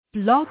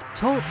Blog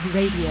Talk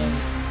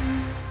Radio.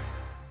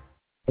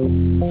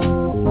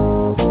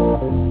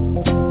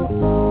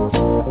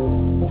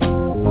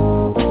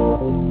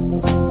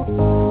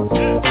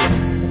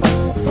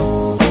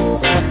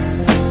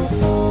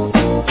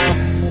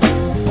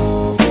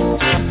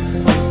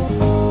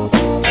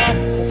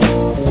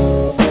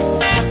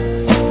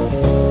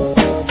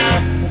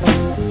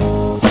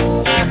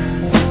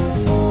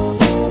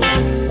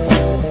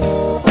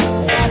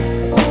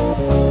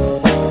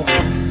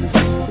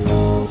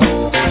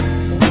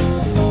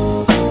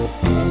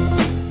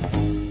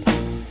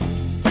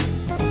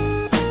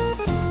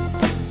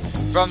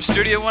 From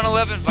Studio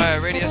 111 via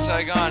Radio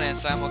Saigon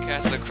and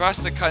simulcast across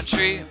the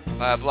country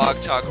via Blog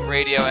Talk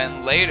Radio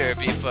and later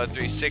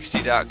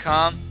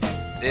bflow360.com,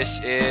 this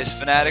is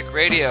Fanatic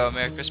Radio,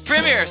 America's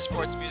premier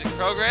sports music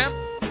program.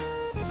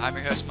 I'm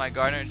your host, Mike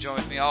Gardner, and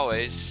join with me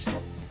always,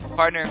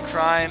 partner in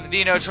crime,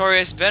 the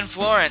notorious Ben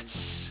Florence,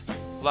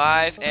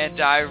 live and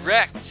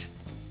direct.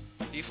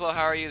 B-Flow,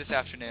 how are you this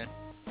afternoon?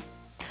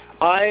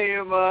 I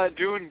am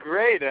doing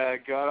great.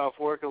 Got off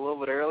work a little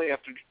bit early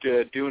after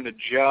doing a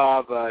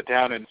job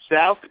down in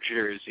South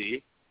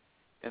Jersey,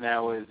 and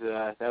that was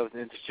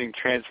interesting.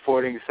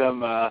 Transporting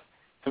some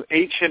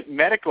ancient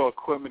medical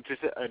equipment to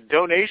a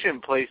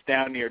donation place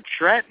down near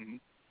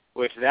Trenton,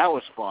 which that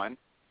was fun.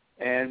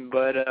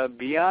 But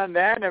beyond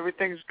that,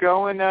 everything's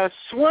going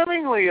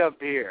swimmingly up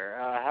here.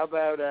 How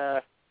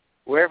about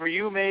wherever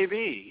you may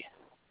be?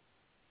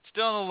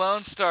 Still in the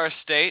Lone Star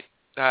State.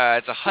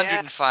 It's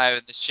 105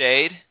 in the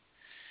shade.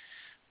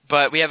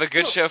 But we have a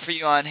good show for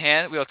you on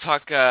hand. We'll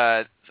talk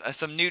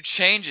some new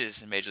changes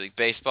in Major League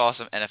Baseball,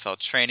 some NFL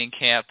training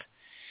camp,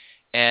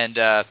 and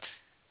a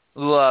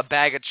little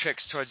bag of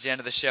tricks towards the end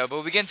of the show. But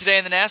we'll begin today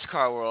in the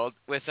NASCAR world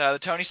with the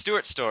Tony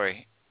Stewart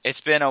story. It's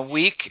been a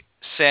week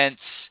since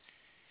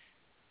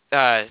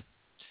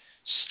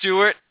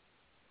Stewart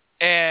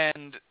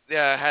and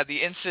had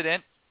the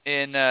incident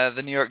in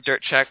the New York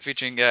dirt track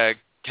featuring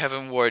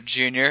Kevin Ward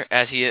Jr.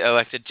 as he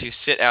elected to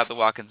sit out the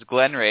Watkins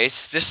Glen race.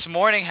 This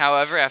morning,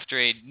 however, after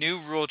a new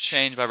rule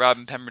change by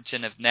Robin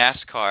Pemberton of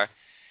NASCAR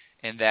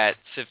in that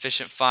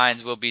sufficient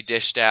fines will be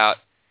dished out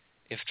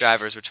if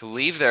drivers were to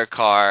leave their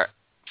car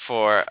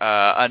for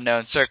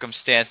unknown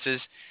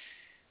circumstances,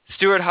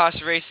 Stewart-Haas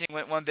Racing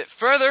went one bit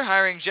further,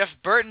 hiring Jeff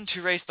Burton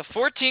to race the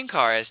 14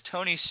 car as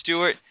Tony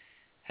Stewart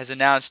has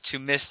announced to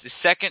miss the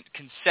second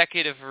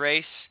consecutive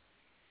race.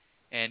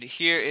 And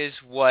here is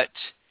what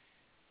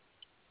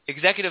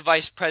Executive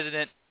Vice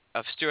President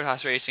of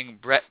Stewart-Haas Racing,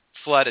 Brett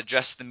Flood,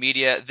 addressed the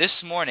media this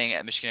morning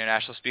at Michigan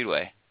International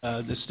Speedway.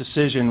 This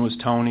decision was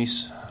Tony's.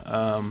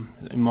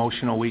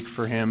 Emotional week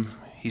for him.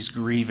 He's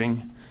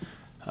grieving.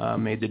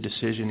 Made the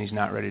decision he's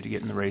not ready to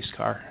get in the race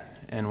car.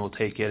 And we'll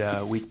take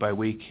it week by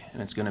week,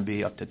 and it's going to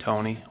be up to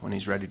Tony when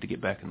he's ready to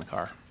get back in the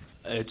car.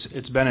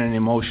 It's been an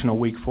emotional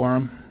week for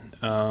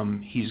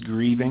him. He's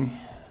grieving,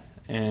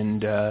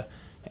 and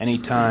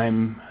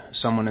anytime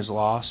someone is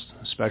lost,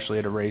 especially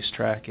at a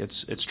racetrack,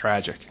 it's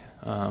tragic.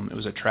 It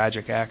was a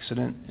tragic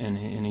accident,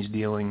 and he's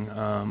dealing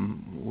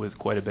with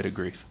quite a bit of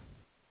grief.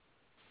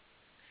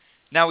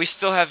 Now, we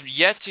still have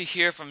yet to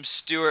hear from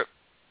Stewart,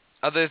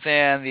 other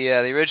than the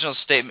original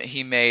statement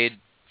he made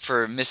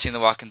for missing the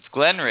Watkins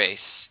Glen race.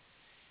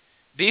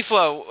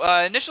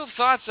 B-Flow, initial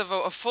thoughts of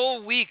a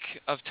full week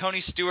of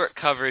Tony Stewart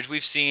coverage.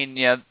 We've seen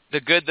the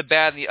good, the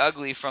bad, and the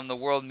ugly from the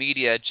world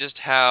media, just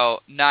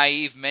how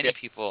naive many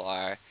people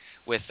are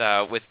with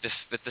the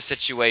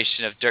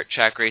situation of dirt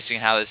track racing,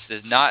 how this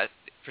does not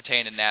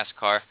pertain to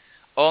NASCAR,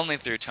 only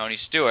through Tony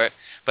Stewart.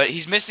 But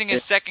he's missing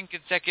his second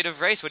consecutive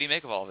race. What do you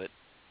make of all of it?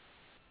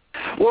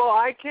 Well,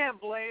 I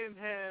can't blame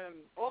him.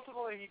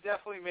 Ultimately, he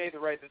definitely made the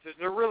right decision.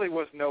 There really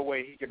was no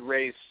way he could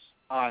race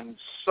on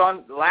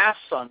last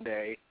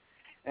Sunday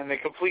in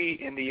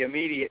the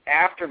immediate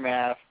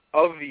aftermath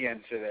of the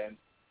incident.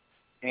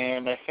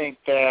 And I think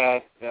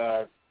that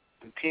the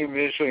team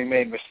initially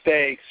made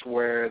mistakes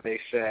where they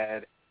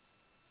said,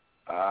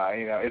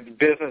 it's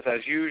business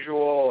as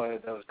usual. And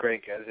that was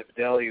Greg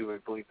Zipadelli, who I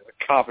believe is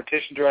the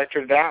competition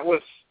director. That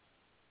was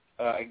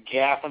a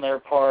gaffe on their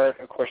part.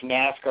 Of course,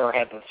 NASCAR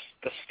had the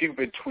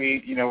stupid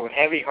tweet, with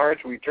heavy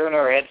hearts, we turn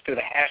our heads to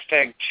the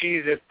hashtag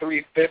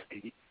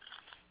 #CheeseIt350,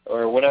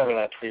 or whatever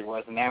that tweet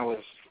was, and that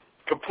was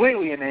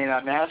completely inane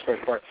on NASCAR's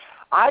part.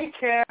 I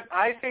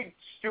think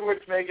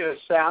Stewart's making a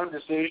sound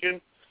decision.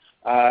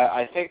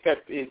 I think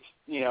that it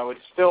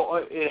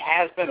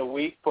has been a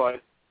week,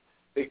 but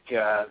the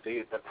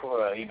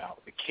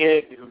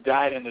kid who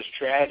died in this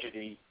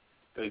tragedy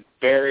was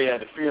buried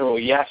at a funeral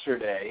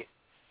yesterday,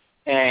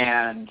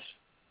 and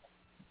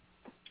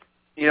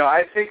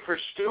I think for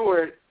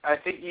Stewart, I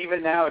think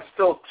even now it's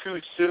still too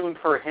soon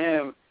for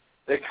him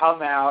to come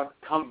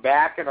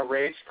back in a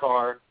race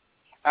car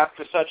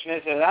after such an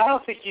incident. I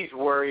don't think he's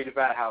worried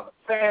about how the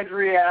fans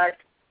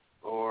react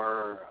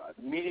or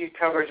media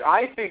coverage.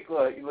 I think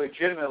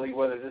legitimately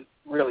whether this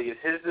really is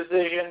his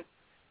decision.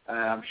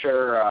 I'm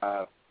sure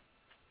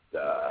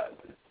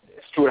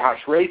Stewart-Haas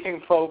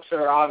Racing folks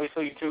are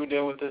obviously tuned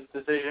in with this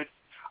decision.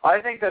 I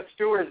think that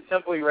Stewart is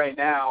simply right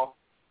now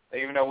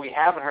even though we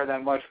haven't heard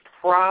that much,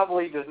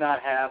 probably does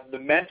not have the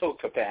mental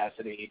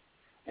capacity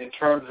in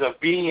terms of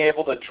being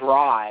able to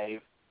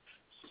drive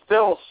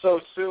still so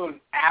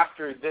soon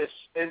after this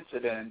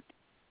incident.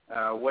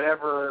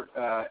 Whatever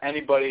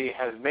anybody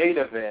has made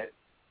of it,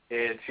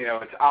 it's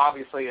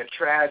obviously a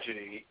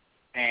tragedy,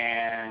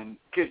 and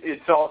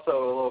it's also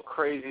a little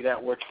crazy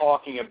that we're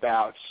talking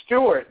about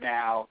Stewart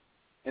now,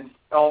 and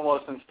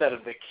almost instead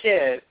of the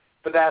kid.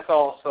 But that's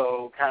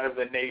also kind of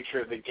the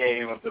nature of the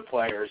game of the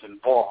players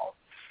involved.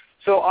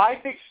 So I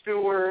think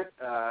Stewart,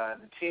 the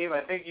team,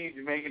 I think he's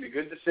making a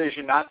good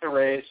decision not to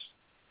race.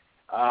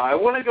 I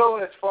wouldn't go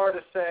as far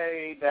to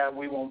say that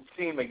we won't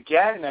see him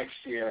again next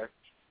year,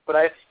 but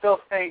I still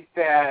think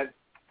that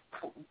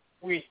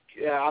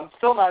I'm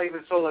still not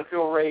even sold if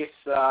he'll race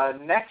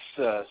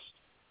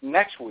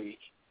next week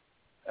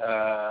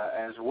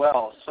as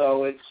well.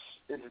 So it's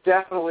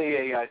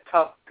definitely a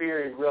tough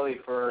period really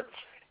for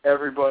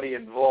everybody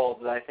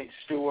involved. And I think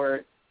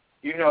Stewart,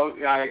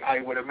 I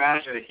would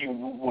imagine that he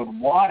would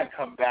want to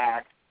come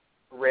back,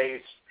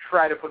 race,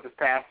 try to put this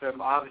past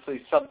him.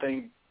 Obviously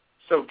something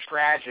so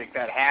tragic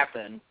that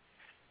happened,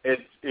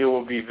 it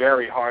will be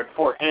very hard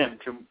for him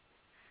to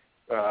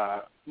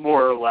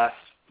more or less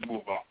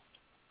move on.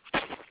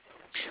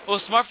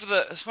 Well, smart for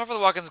the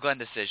Watkins Glen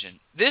decision.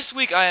 This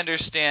week I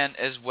understand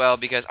as well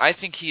because I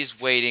think he's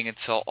waiting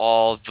until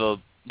all the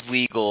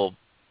legal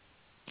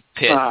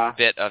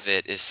bit of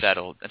it is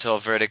settled, until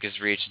a verdict is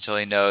reached, until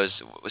he knows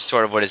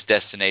sort of what his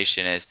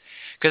destination is.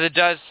 Because it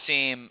does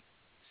seem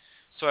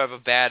sort of a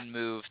bad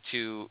move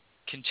to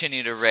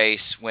continue to race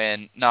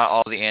when not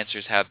all the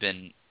answers have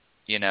been,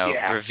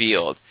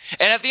 revealed.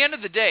 And at the end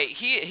of the day,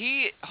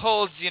 he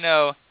holds, and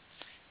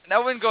I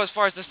wouldn't go as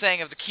far as to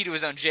saying of the key to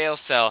his own jail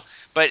cell,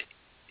 but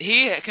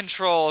he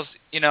controls,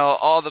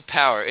 all the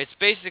power. It's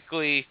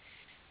basically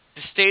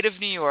the state of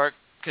New York,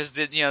 because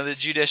the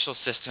judicial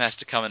system has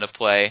to come into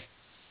play,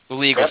 the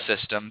legal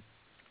system,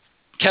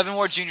 Kevin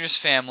Ward Jr.'s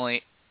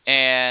family,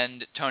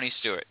 and Tony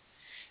Stewart.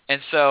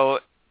 And so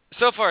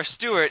far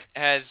Stewart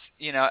has,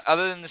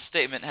 other than the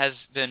statement, has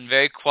been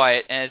very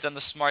quiet and has done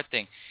the smart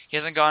thing. He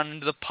hasn't gone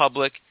into the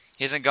public.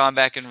 He hasn't gone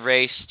back and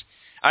raced.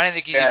 I don't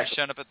think he's even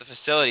shown up at the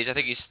facilities. I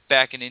think he's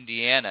back in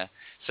Indiana.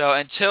 So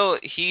until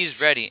he's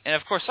ready, and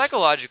of course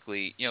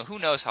psychologically, who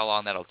knows how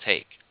long that'll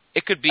take.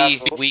 It could be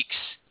weeks,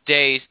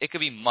 days, it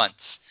could be months.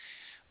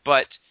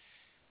 But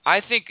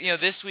I think,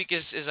 this week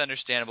is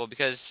understandable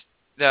because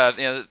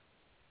the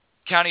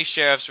county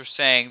sheriffs were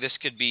saying this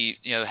could be,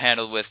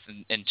 handled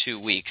in 2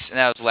 weeks, and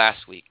that was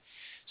last week.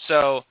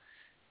 So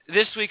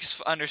this week's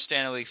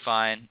understandably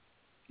fine.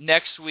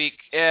 Next week,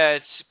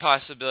 it's a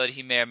possibility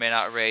he may or may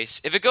not race.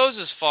 If it goes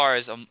as far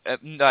as,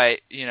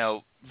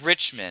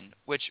 Richmond,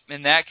 which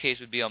in that case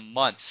would be a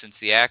month since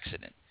the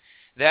accident,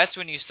 that's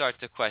when you start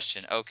to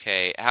question,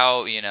 okay,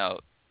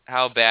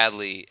 how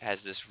badly has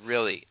this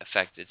really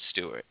affected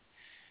Stewart?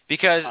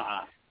 Because,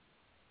 like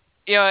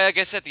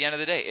I said, at the end of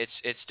the day,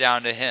 it's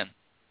down to him.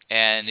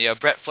 And,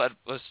 Brett Flood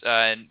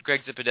and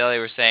Greg Zipadelli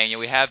were saying,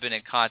 we have been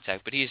in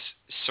contact, but he's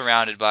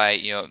surrounded by,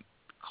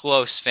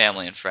 close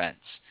family and friends.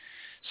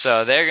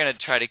 So they're going to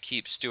try to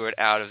keep Stewart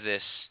out of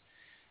this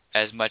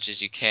as much as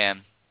you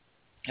can.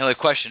 The only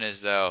question is,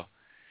 though,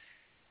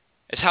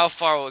 is how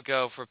far will it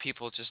go for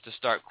people just to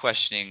start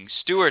questioning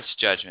Stewart's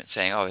judgment,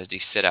 saying, did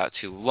he sit out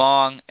too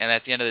long? And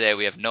at the end of the day,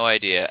 we have no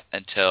idea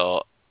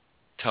until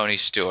Tony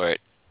Stewart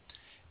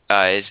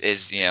is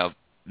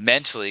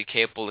mentally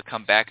capable to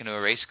come back into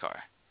a race car.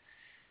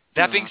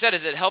 That being said,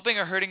 is it helping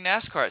or hurting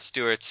NASCAR at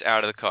Stewart's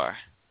out of the car?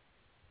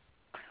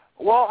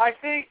 Well, I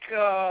think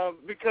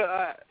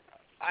because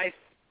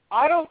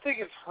I don't think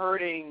it's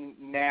hurting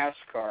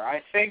NASCAR.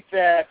 I think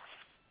that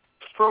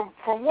from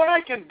what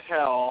I can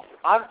tell,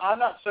 I'm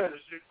not certain.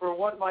 For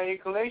what my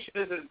inclination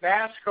is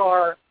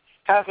NASCAR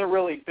hasn't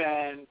really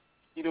been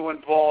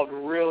involved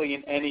really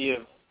in any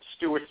of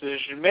Stewart's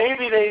decision.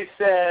 Maybe they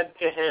said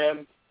to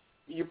him,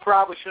 you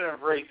probably shouldn't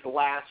have raced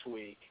last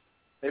week.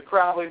 They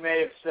probably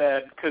may have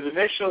said, because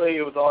initially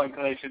it was all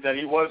inclination that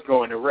he was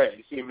going to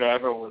race, even though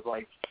everyone was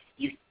like,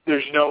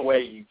 there's no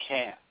way you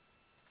can.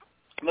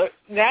 But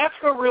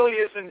NASCAR really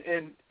is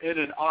in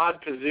an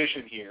odd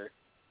position here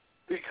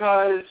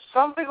because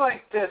something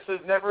like this has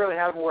never really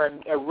happened where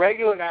a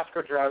regular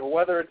NASCAR driver,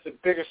 whether it's a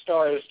bigger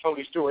star as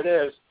Tony Stewart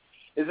is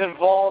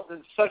involved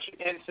in such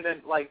an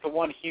incident like the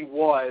one he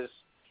was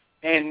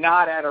and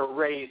not at a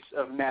race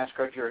of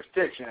NASCAR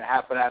jurisdiction. It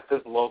happened at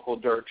this local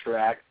dirt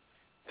track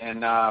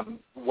in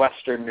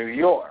western New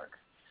York.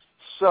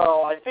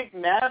 So I think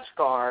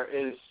NASCAR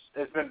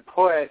has been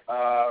put,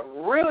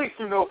 really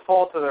through no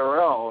fault of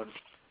their own,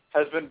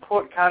 has been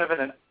put kind of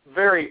in a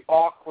very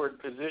awkward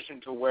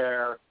position to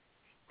where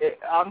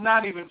I'm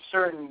not even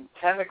certain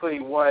technically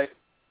what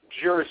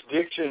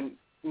jurisdiction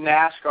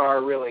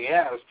NASCAR really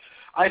has.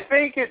 I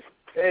think it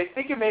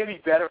may be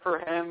better for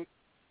him,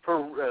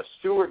 for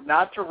Stewart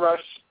not to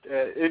rush,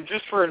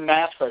 just for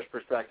NASCAR's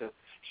perspective,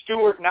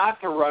 Stewart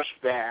not to rush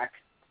back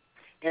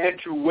and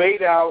to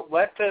wait out,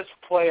 let this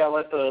play out,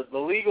 let the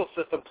legal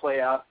system play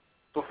out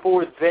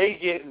before they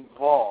get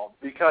involved,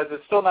 because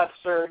it's still not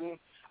certain.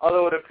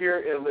 although it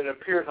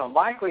appears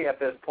unlikely at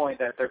this point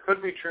that there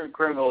could be true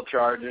criminal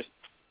charges,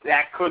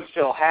 that could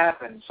still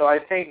happen. So I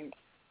think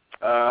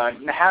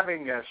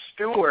having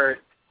Stewart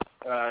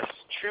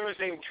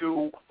choosing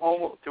to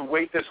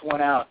wait this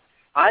one out,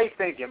 I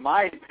think, in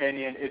my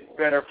opinion, it's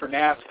better for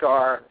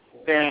NASCAR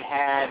than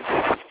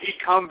had he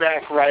come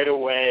back right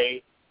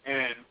away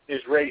and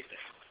is racing.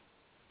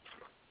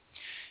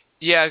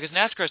 Yeah, because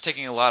NASCAR is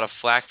taking a lot of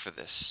flack for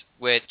this,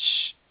 which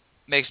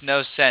makes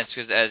no sense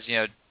because, as you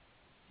know,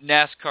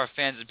 NASCAR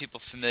fans and people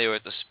familiar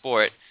with the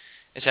sport,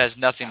 it has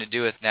nothing to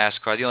do with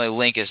NASCAR. The only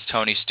link is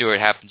Tony Stewart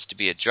happens to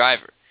be a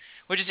driver,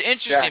 which is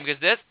interesting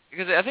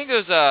because I think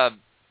it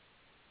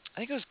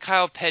was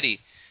Kyle Petty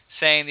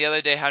saying the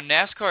other day how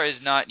NASCAR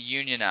is not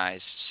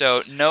unionized,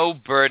 so no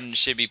burden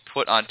should be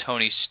put on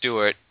Tony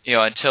Stewart,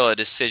 until a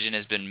decision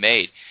has been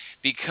made,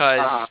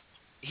 because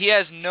he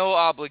has no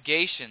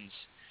obligations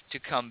to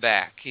come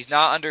back.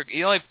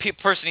 The only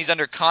person he's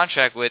under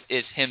contract with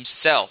is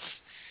himself,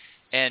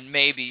 and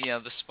maybe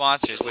the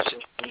sponsors, which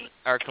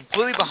are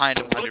completely behind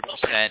him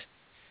 100%.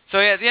 So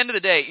yeah, at the end of the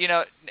day,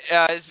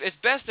 it's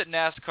best that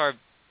NASCAR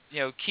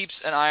keeps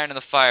an iron in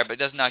the fire, but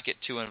does not get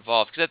too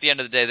involved. Because at the end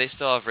of the day, they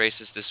still have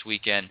races this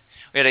weekend.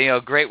 We had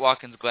a great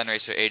Watkins Glen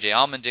racer, A.J.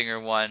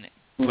 Allmendinger, won,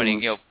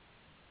 putting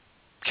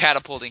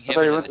catapulting him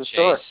into the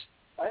chase.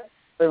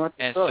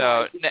 And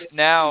so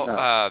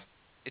now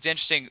it's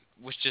interesting,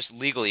 which just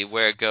legally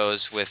where it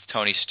goes with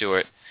Tony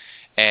Stewart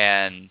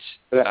and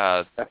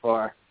the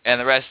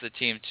rest of the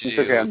team to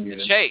do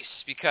the chase,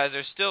 because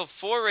there's still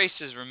 4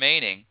 races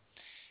remaining.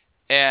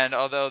 And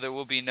although there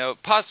will be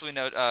possibly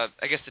no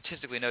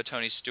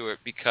Tony Stewart,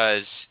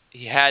 because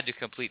he had to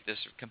compete this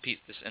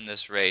in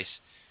this race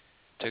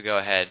to go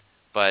ahead.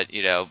 But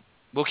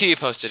we'll keep you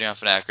posted here on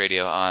Fanatic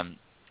Radio on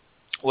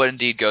what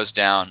indeed goes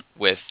down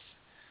with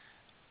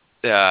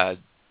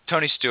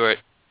Tony Stewart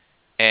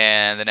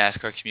and the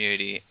NASCAR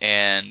community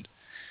and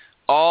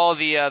all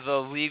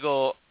the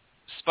legal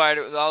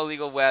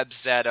webs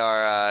that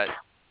are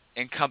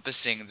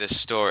encompassing this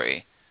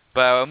story.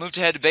 But we'll move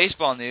ahead to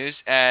baseball news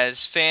as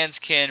fans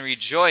can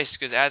rejoice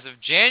because as of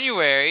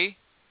January,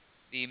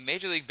 the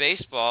Major League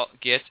Baseball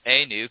gets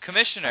a new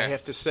commissioner. I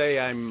have to say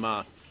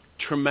I'm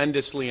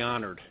tremendously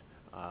honored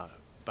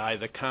by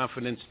the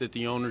confidence that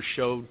the owners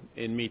showed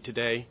in me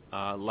today,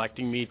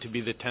 electing me to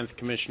be the 10th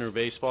commissioner of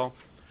baseball.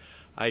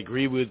 I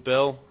agree with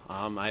Bill.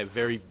 I have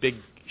very big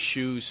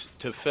shoes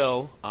to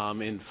fill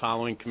in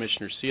following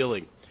Commissioner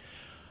Seelig.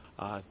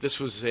 This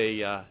was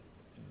a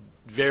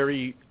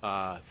very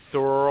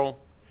thorough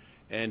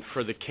and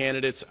for the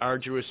candidates,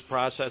 arduous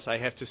process. I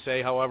have to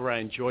say, however, I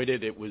enjoyed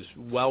it. It was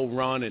well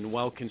run and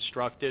well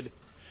constructed.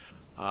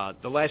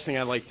 The last thing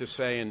I'd like to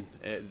say, and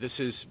this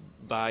is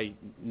by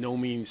no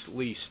means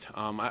least,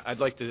 I'd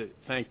like to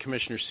thank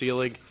Commissioner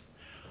Seelig.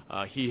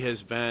 He has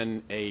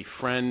been a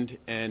friend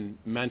and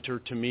mentor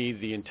to me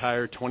the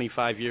entire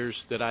 25 years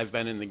that I've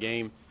been in the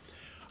game.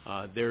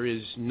 There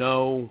is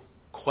no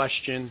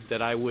question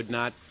that I would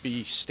not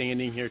be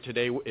standing here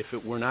today if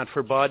it were not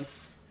for Bud.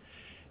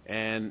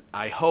 And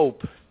I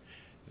hope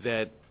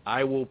that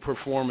I will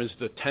perform as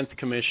the 10th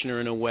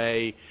commissioner in a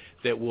way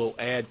that will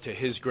add to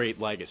his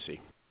great legacy.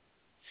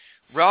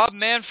 Rob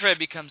Manfred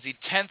becomes the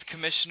 10th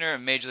commissioner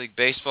of Major League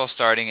Baseball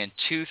starting in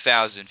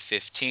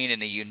 2015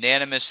 in a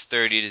unanimous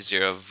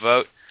 30-0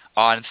 vote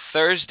on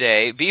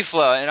Thursday.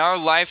 B-Flow, in our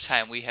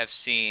lifetime, we have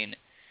seen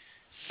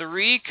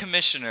 3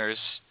 commissioners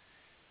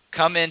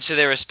come into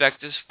their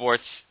respective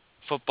sports,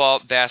 football,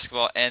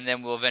 basketball, and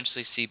then we'll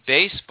eventually see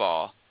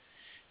baseball.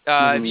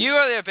 You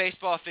are the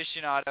baseball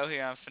aficionado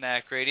here on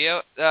Fanatic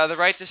Radio. The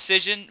right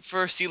decision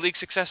for Seelig's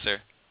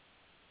successor?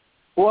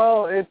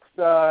 Well,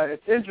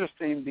 it's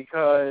interesting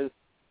because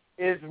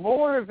it's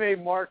more of a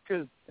mark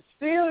because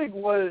Seelig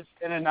was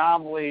an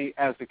anomaly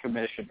as a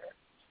commissioner.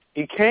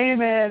 He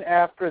came in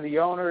after the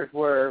owners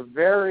were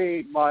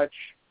very much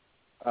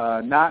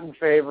not in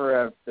favor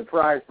of the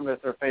prize for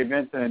Mr. Faye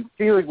Vincent, and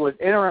Seelig was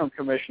interim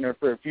commissioner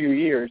for a few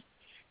years.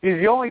 He's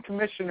the only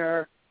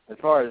commissioner, as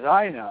far as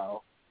I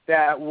know,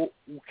 that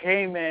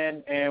came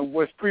in and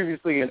was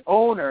previously an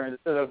owner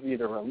instead of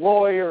either a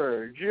lawyer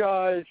or a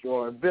judge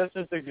or a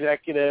business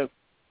executive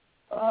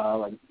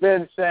like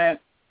Vincent,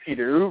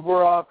 Peter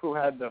Uberoff, who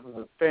had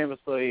the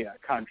famously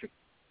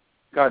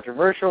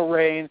controversial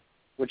reign,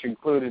 which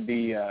included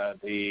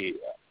the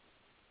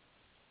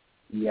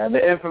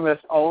infamous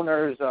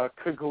owners'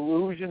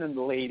 collusion in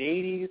the late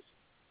 80s.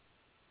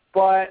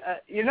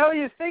 But,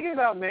 you're thinking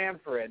about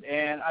Manfred,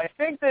 and I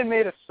think they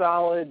made a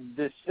solid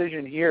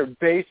decision here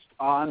based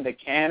on the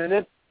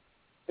candidates.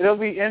 It'll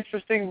be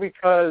interesting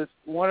because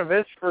one of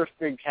his first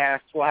big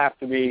tasks will have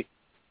to be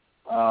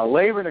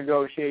labor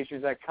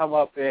negotiations that come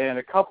up in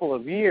a couple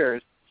of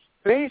years.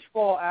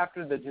 Baseball,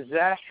 after the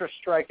disastrous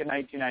strike in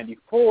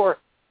 1994,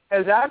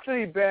 has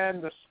actually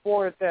been the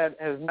sport that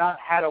has not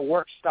had a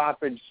work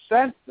stoppage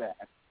since then,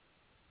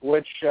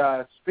 which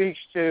speaks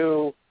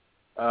to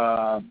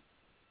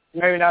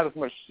maybe not as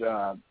much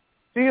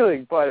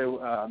Seelig, but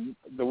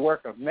the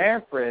work of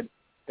Manfred.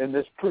 And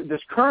this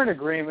current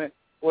agreement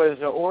was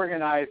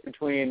organized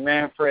between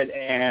Manfred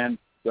and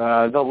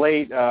the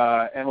late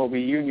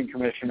MLB Union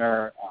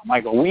Commissioner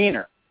Michael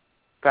Weiner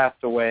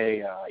passed away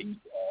a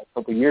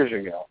couple years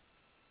ago.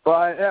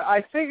 But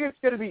I think it's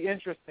going to be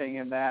interesting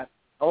in that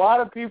a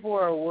lot of people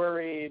are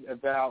worried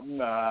about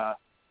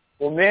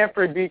will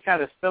Manfred be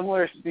kind of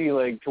similar to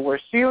Selig, to where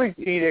Selig's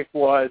edict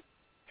was,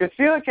 because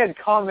Selig had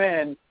come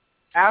in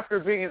after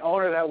being an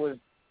owner that was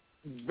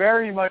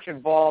very much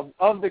involved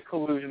of the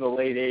collusion in the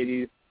late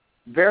 80s,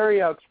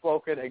 very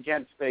outspoken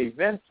against Faye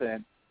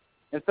Vincent.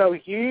 And so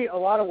a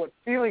lot of what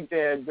Selig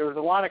did, there was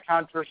a lot of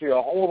controversy,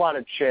 a whole lot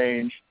of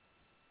change,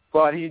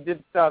 but he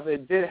did stuff,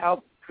 it did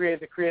help create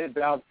the creative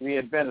balance. He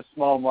had been a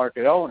small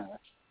market owner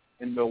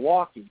in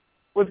Milwaukee.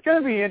 What's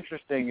going to be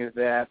interesting is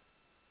that,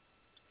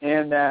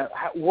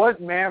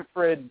 what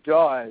Manfred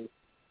does,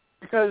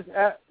 because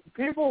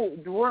people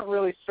weren't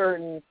really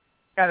certain,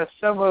 kind of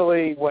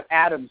similarly what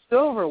Adam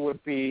Silver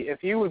would be, if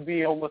he would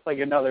be almost like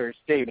another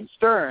David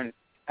Stern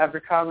after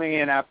coming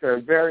in after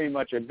a very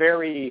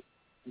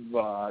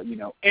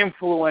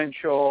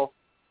influential,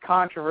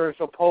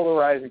 controversial,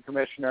 polarizing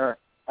commissioner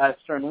as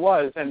Stern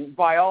was. And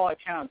by all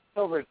accounts,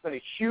 Silver has been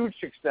a huge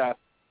success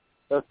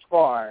thus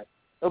far.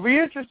 It'll be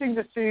interesting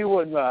to see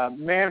what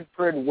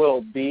Manfred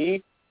will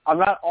be. I'm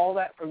not all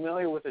that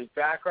familiar with his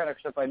background,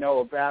 except I know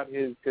about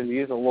his, because he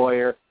is a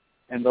lawyer,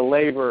 and the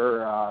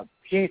labor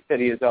piece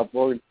that he has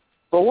uploaded.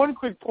 But one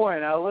quick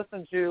point, I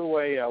listened to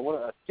I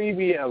was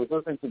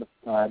listening to the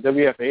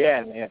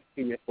WFAN, they had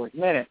CBS Sports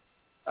Minute,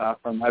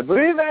 from, I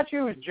believe actually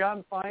it was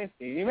John Feinstein.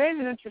 He made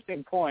an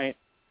interesting point.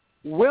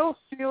 Will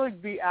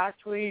Selig be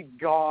actually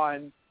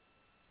gone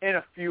in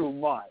a few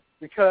months?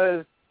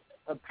 Because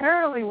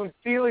apparently when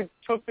Selig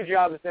took the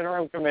job as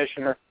interim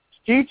commissioner,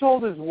 he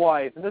told his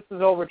wife, and this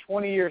is over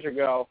 20 years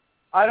ago,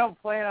 I don't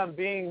plan on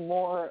being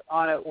more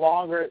on it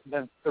longer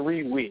than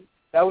 3 weeks.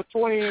 That was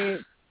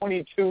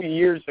 22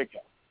 years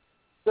ago.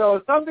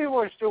 So some people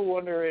are still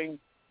wondering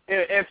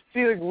if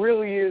Selig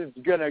really is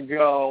going to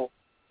go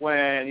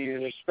when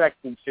he's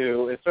expected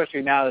to,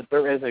 especially now that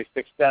there is a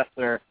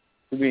successor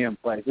to be in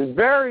place. It's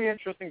very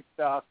interesting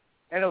stuff,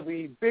 and it'll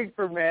be big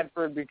for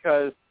Manfred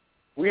because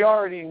we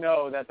already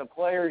know that the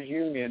Players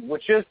Union,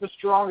 which is the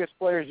strongest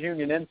Players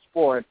Union in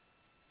sports,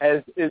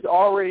 is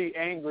already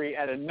angry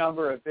at a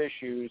number of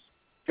issues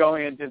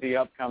going into the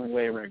upcoming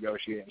labor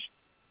negotiations.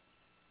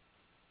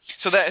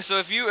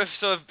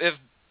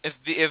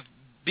 If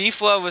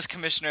B-Flow was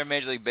commissioner of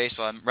Major League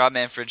Baseball in Rob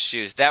Manfred's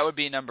shoes, that would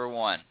be number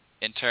one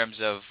in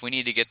terms of we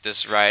need to get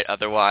this right,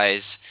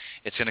 otherwise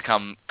it's going to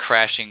come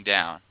crashing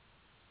down.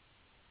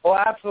 Well,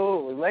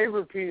 absolutely.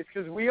 Labor peace,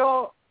 because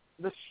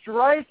the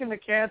strike and the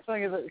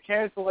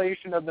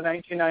cancellation of the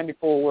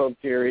 1994 World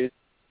Series,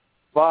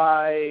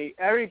 by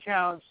every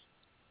count,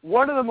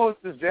 one of the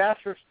most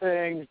disastrous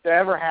things to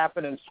ever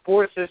happen in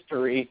sports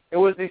history. It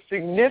was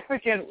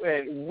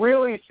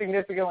really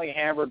significantly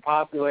hampered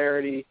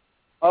popularity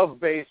of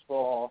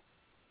baseball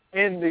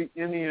in the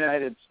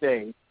United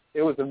States.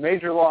 It was a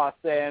major loss.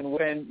 And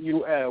when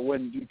you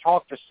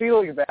talk to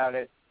Selig about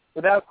it,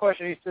 without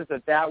question, he says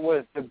that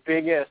was the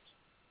biggest,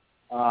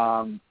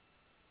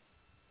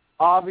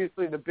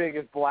 obviously the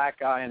biggest black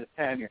guy in his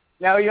tenure.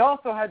 Now, he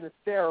also had the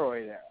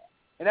steroid era.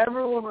 And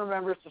everyone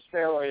remembers the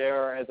steroid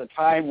era as a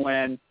time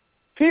when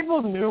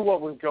people knew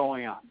what was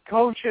going on.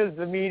 Coaches,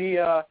 the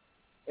media,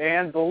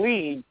 and the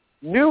league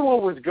knew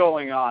what was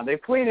going on. They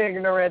pleaded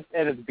ignorance,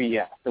 and it's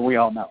BS, and we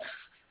all know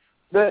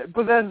it.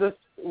 But then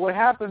what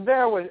happened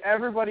there was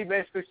everybody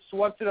basically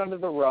swept it under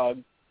the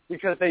rug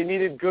because they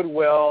needed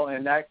goodwill,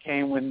 and that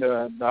came when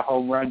the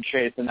home run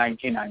chase in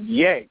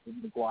 1998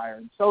 with McGuire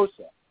and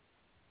Sosa.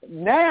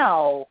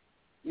 Now,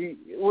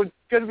 what's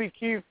going to be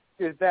key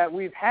is that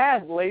we've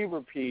had labor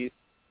peace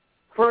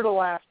for the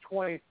last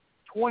 20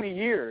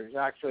 years,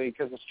 actually,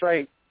 because the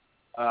strike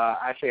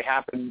actually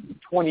happened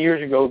 20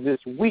 years ago this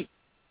week.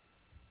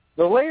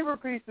 The labor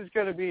piece is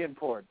going to be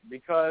important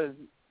because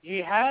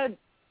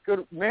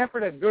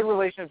Manfred had good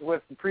relations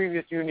with the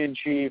previous union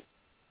chief,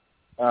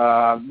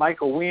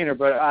 Michael Weiner,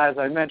 but as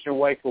I mentioned,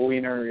 Michael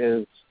Weiner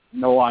is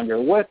no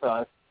longer with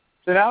us.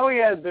 So now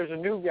there's a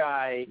new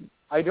guy.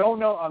 I don't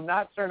know, I'm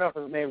not certain of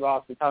his name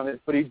off the top of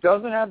it, but he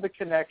doesn't have the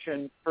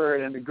connection for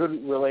it and the good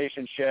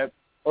relationship,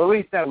 or at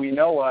least that we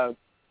know of,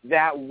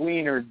 that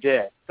Weiner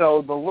did.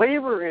 So the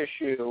labor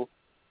issue,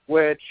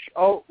 which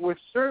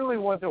certainly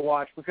one to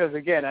watch because,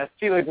 again, as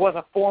Selig was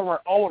a former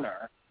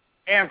owner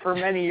and for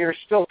many years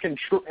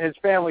his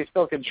family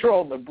still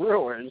controlled the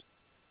Brewers,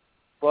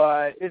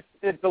 but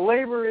it's the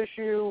labor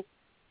issue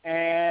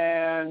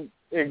and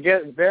it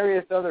gets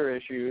various other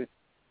issues.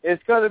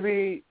 It's got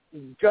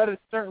to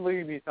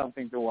certainly be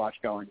something to watch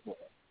going forward.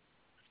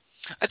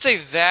 I'd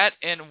say that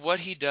and what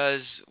he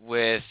does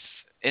with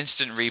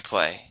instant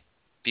replay,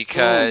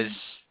 because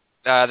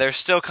there's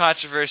still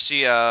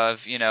controversy of,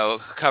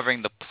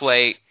 covering the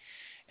plate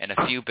and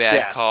a few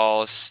bad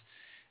calls.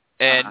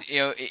 And,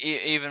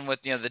 even with,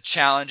 the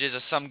challenges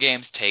of some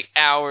games take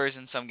hours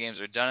and some games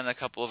are done in a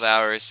couple of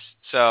hours.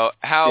 So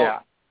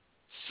how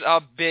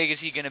big is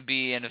he going to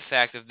be in the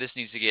fact that this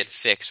needs to get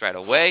fixed right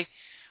away?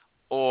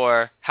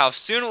 or how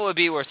soon will it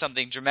be where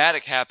something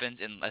dramatic happens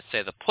in, let's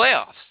say, the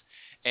playoffs,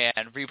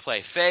 and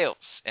replay fails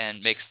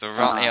and makes the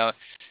wrong,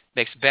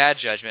 makes bad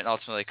judgment and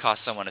ultimately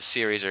costs someone a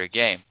series or a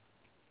game.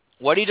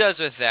 What he does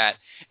with that,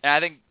 and I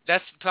think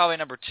that's probably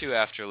number 2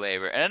 after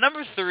labor. And at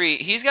number 3,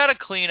 he's got to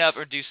clean up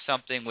or do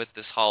something with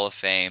this Hall of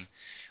Fame,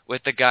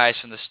 with the guys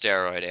from the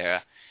steroid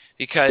era,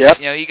 because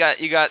you got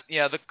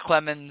the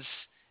Clemens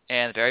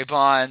and the Barry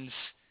Bonds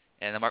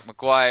and the Mark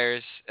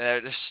McGuires.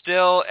 They're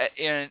still,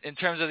 in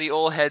terms of the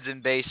old heads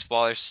in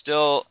baseball, it's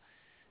still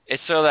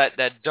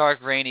that dark,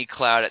 rainy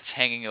cloud that's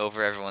hanging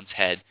over everyone's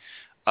head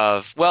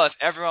of, well, if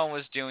everyone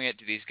was doing it,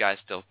 do these guys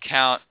still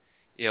count?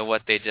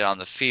 What they did on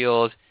the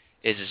field.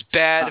 Is this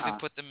bad if we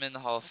put them in the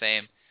Hall of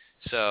Fame?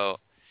 So,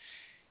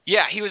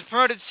 yeah, he was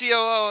promoted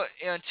COO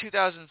in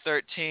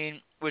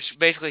 2013, which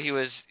basically he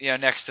was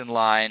next in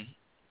line.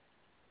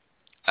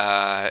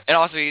 And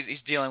also he's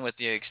dealing with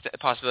the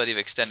possibility of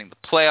extending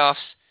the playoffs.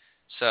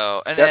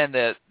 So, and then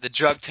the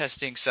drug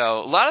testing. So,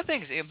 a lot of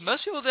things.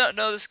 Most people don't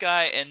know this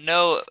guy and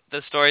know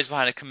the stories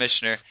behind a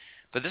commissioner,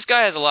 but this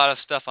guy has a lot of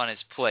stuff on his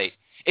plate.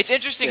 It's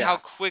interesting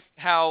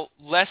how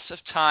less of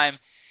time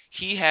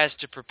he has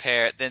to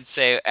prepare than,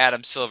 say,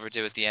 Adam Silver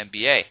did with the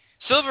NBA.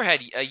 Silver had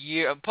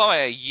probably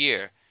a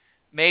year,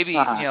 maybe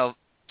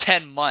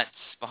 10 months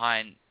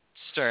behind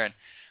Stern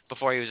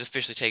before he was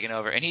officially taken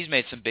over, and he's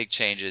made some big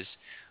changes,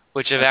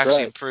 which have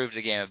actually improved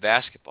the game of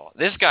basketball.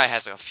 This guy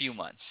has a few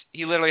months.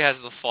 He literally has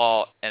the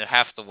fall and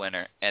half the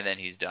winter, and then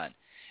he's done,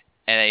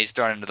 and then he's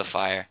thrown into the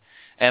fire.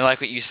 And like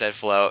what you said,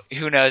 Flo,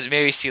 who knows?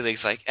 Maybe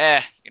C-League's like,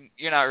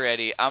 you're not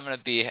ready. I'm going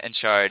to be in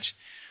charge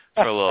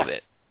for a little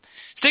bit.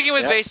 Sticking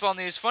with baseball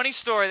news, funny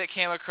story that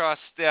came across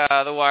the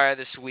wire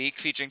this week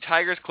featuring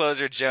Tigers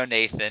closer Joe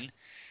Nathan.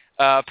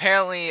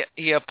 Apparently,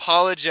 he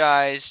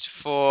apologized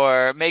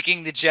for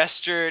making the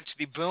gesture to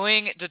the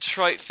booing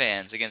Detroit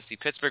fans against the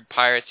Pittsburgh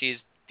Pirates. He's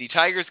the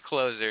Tigers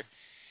closer.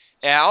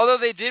 And although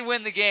they did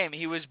win the game,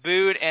 he was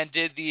booed and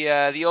did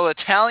the old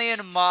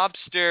Italian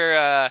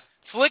mobster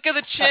flick of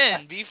the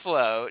chin,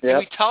 B-Flow. Do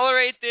we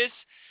tolerate this,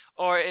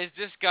 or is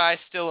this guy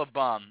still a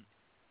bum?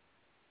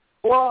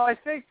 Well, I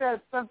think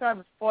that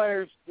sometimes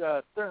players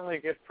certainly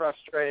get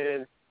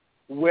frustrated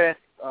with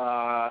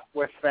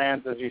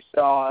fans, as you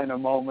saw in a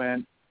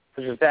moment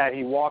such as that.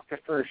 He walked the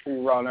first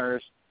few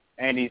runners,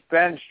 and he's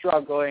been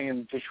struggling,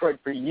 and Detroit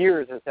for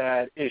years has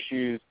had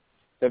issues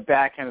the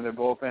back end of the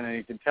bullpen, and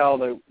you can tell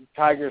the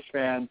Tigers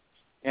fans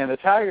and the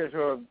Tigers who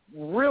have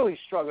really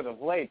struggled of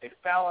late.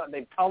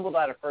 They tumbled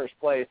out of first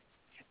place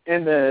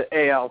in the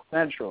AL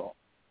Central.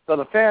 So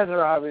the fans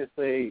are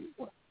obviously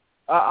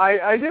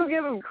I do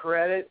give him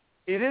credit.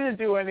 He didn't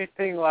do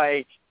anything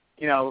like,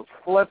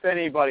 flip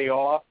anybody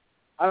off.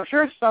 I'm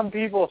sure some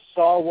people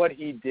saw what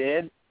he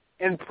did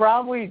and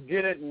probably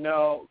didn't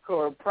know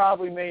or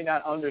probably may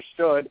not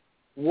understood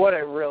what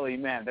it really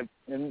meant.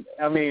 And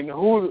I mean,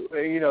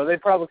 they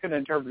probably could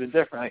interpret it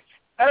differently.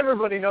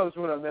 Everybody knows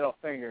what a middle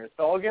finger is,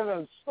 so I'll give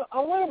him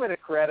a little bit of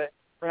credit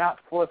for not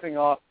flipping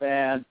off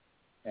fans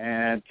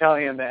and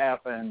telling him to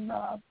F and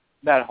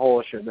that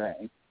whole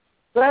shebang.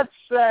 That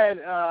said,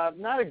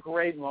 not a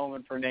great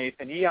moment for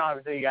Nathan. He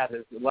obviously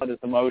let his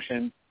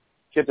emotions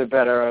get the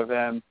better of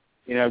him,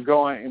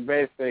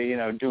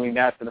 doing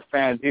that to the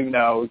fans, even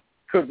though he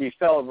could be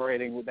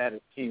celebrating that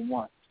his team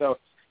won. So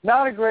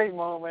not a great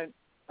moment.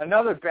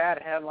 Another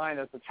bad headline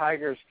is the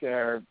Tigers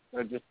have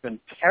just been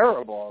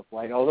terrible of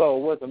late, although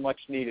it was a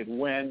much-needed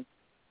win.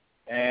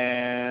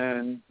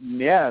 And,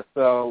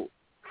 so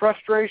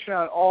frustration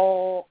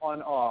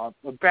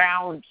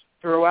abound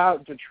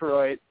throughout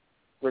Detroit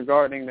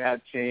regarding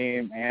that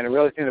team, and it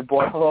really seemed to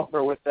boil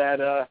over with that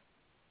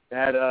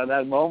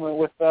moment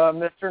with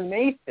Mr.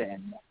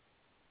 Nathan.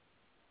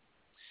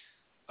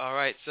 All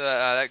right, so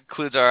that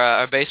concludes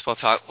our baseball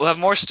talk. We'll have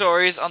more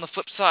stories on the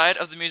flip side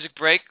of the music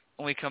break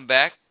when we come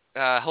back.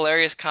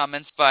 Hilarious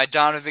comments by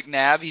Donovan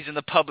McNabb. He's in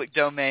the public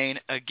domain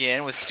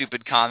again with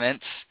stupid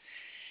comments.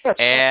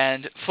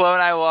 And Flo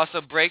and I will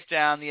also break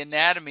down the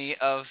anatomy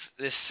of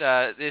this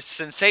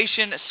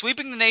sensation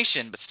sweeping the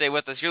nation. But stay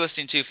with us. You're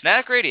listening to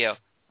Fanatic Radio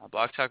on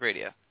Blog Talk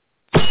Radio.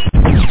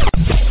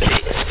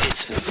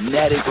 It's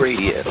Fanatic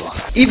Radio.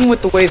 Even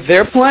with the way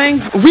they're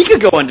playing, we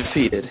could go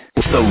undefeated.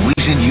 It's the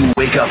reason you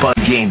wake up on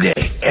game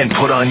day and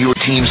put on your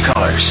team's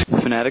colors.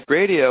 Fanatic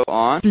Radio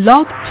on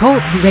Blog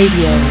Talk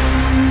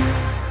Radio.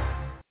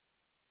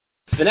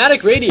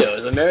 Fanatic Radio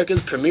is America's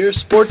premier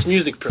sports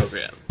music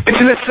program. It's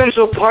an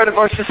essential part of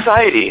our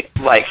society,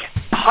 like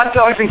hot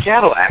dogs and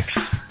Cadillacs.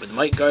 With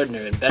Mike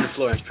Gardner and Ben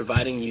Florence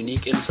providing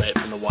unique insight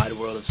from the wide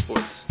world of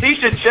sports. He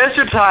should just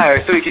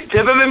retire so we could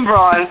dip him in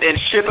bronze and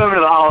ship him to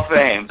the Hall of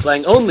Fame.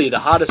 Playing only the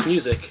hottest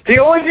music. The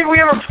only thing we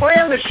ever play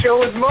on the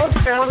show is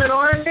Motown and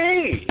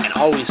R&B. And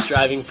always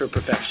striving for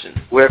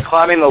perfection. We're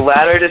climbing the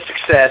ladder to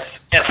success,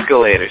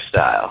 escalator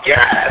style.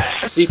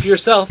 Yes! See for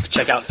yourself.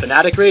 Check out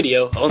Fanatic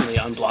Radio, only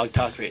on Blog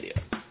Talk Radio.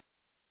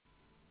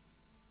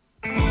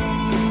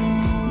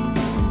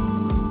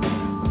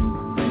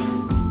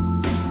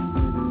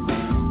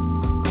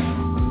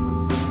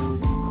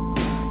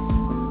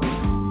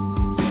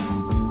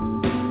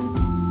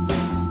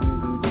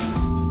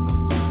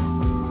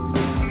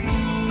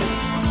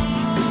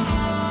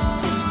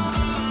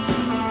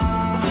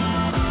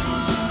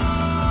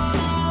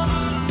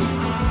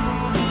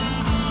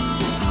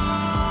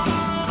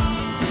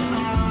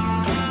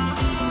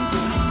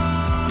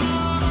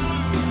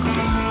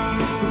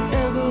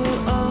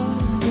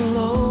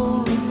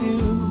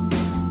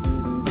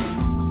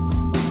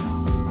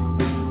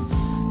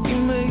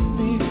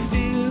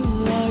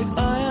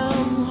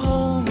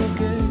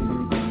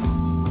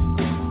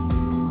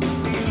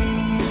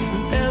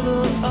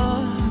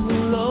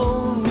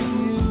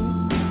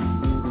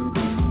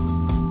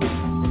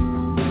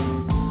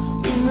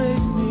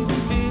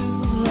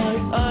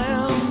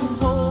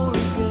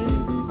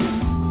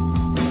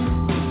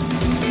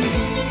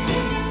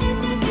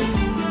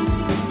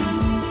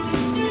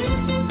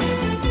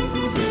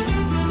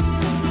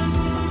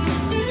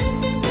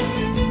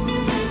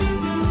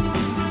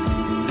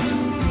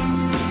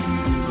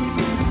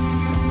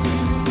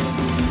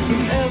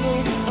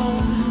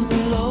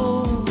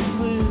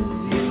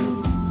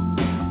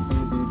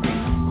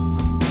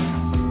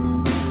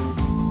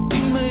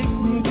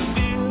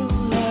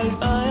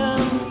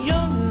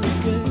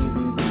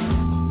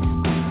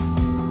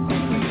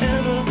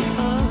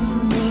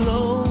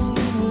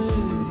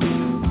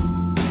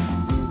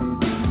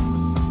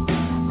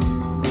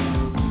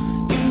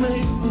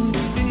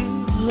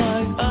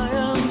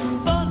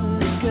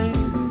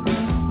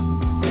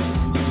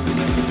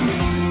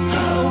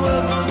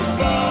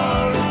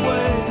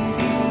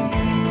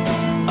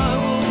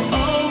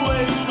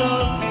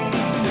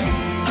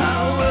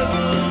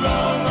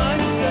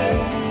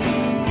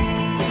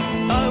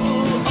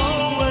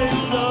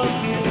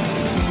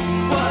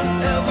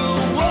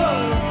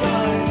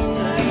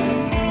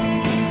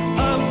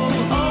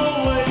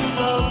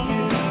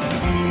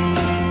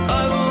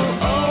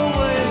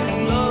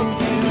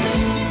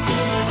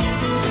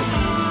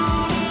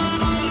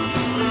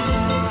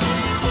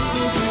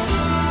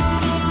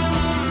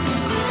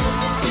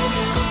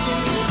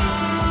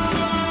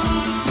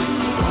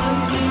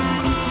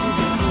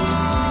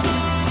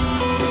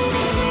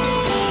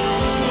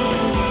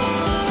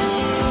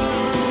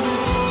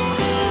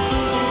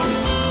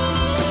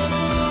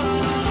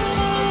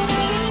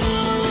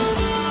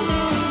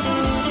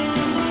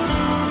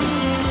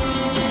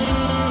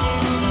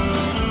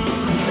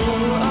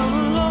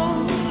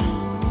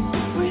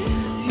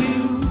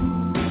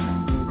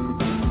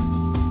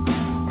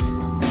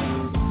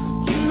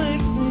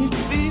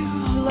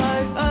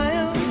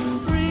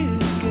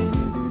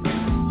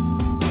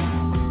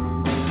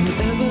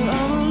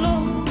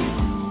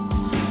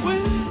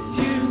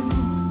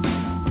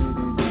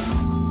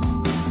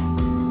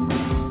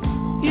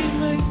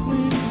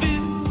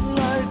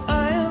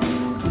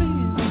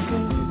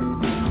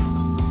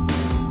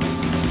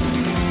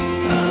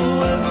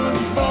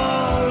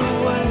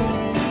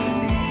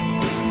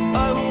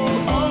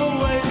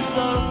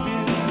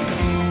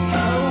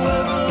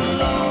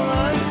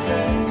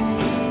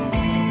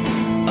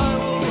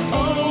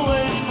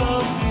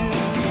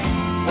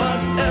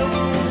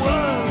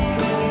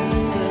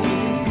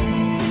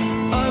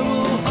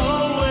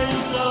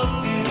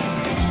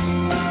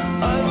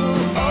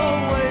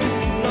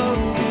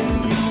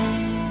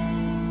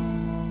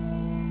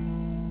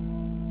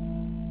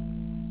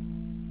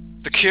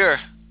 Cure,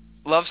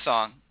 Love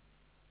Song,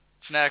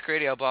 Fanatic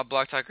Radio, Blog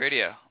Talk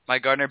Radio.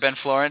 Mike Gardner, Ben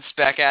Florence,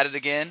 back at it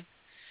again.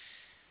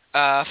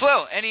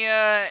 Flo,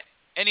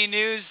 any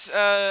news,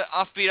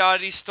 offbeat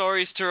oddity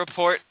stories to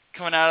report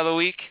coming out of the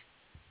week?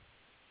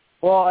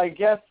 Well, I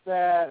guess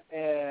that,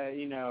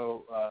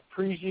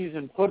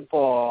 preseason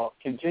football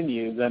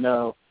continues. I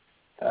know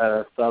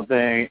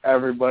something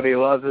everybody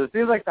loves. It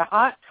seems like the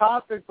hot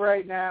topic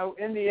right now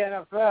in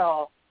the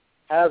NFL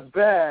has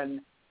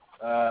been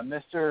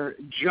Mr.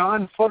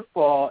 John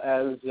Football,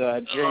 as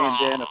Jay and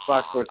Dan of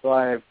Fox Sports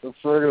Live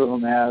refer to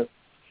him as,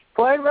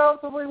 played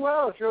relatively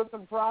well, showed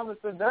some promise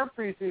in their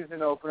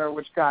preseason opener,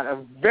 which got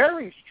a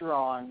very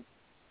strong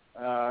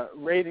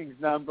ratings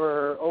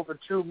number, over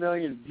 2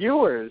 million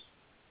viewers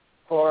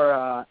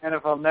for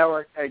NFL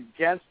Network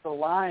against the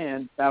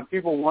Lions. Now,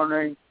 people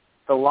wondering,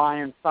 the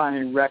Lions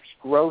signing Rex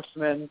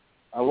Grossman,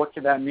 what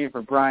could that mean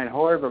for Brian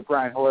Hoyer? But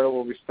Brian Hoyer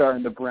will be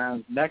starting the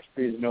Browns' next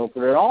season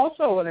opener. And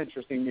also an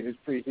interesting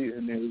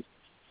preseason news,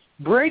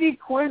 Brady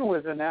Quinn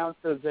was announced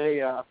as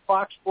a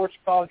Fox Sports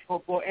college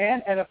football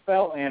and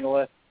NFL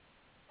analyst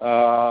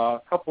a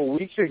couple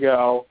weeks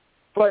ago,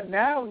 but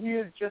now he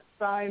has just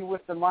signed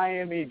with the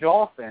Miami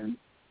Dolphins.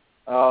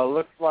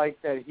 Looks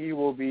like that he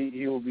will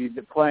be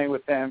playing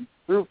with them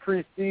through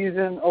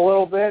preseason a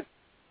little bit,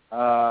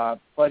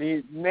 but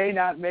he may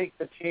not make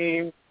the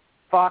team.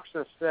 Fox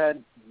has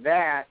said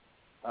that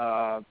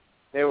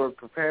they were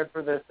prepared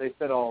for this. They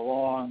said all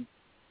along,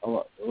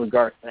 in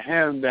regards to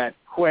him, that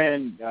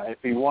Quinn, if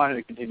he wanted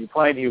to continue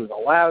playing, he was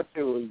allowed to.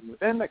 It was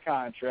within the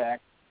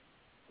contract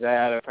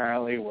that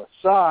apparently was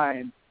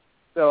signed.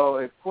 So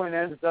if Quinn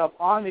ends up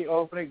on the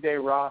opening day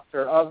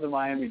roster of the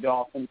Miami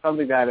Dolphins,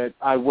 something that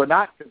I would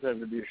not consider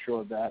to be a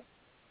sure bet,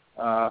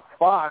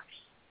 Fox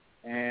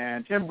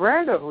and Tim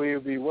Brando, who he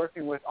will be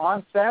working with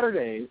on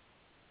Saturdays,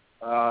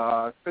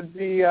 could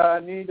be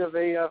in need of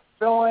a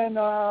fill-in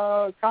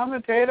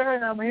commentator,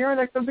 and I'm hearing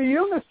it could be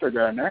you, Mr.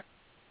 Gardner.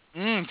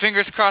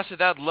 Fingers crossed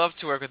that I'd love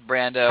to work with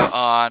Brando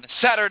on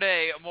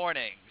Saturday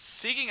mornings.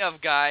 Speaking of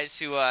guys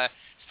who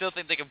still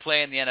think they can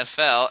play in the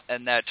NFL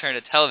and turn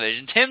to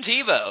television, Tim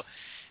Tebow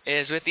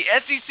is with the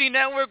SEC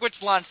Network, which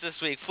launched this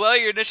week. Flo,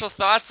 your initial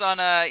thoughts on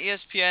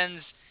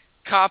ESPN's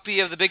copy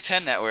of the Big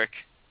Ten Network?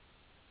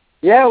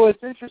 Yeah, well,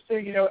 it's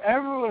interesting.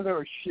 Everyone, there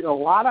was a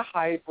lot of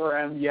hype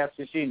around the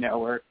SEC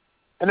Network,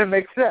 and it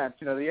makes sense.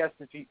 The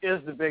SEC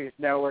is the biggest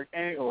network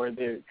or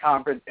the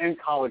conference in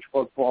college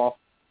football.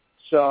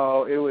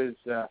 So it was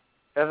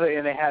definitely,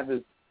 and they had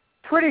this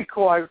pretty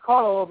cool. I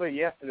caught a little bit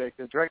yesterday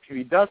because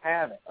DirecTV does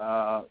have it.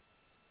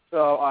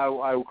 So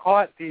I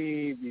caught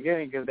the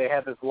beginning because they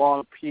had this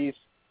long piece,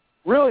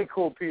 really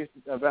cool piece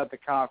about the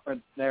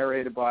conference,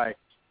 narrated by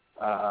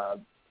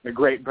the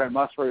great Brent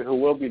Musburger, who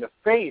will be the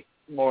face,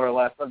 more or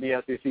less, of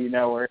the SEC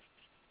Network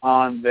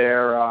on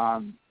their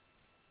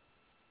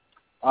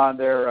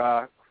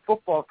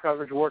football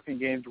coverage, working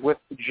games with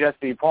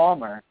Jesse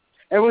Palmer.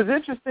 And what was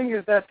interesting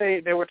is that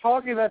they were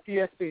talking about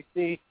the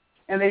SEC,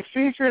 and they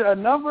featured a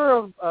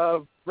number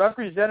of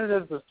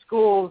representatives of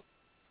schools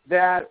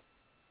that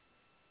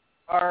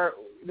their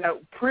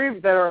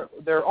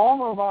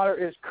alma mater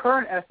is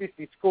current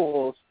SEC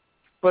schools,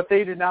 but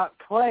they did not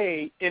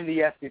play in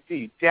the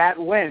SEC. Dat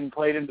Wynn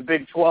played in the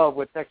Big 12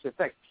 with Texas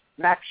Tech.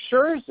 Max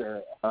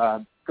Scherzer,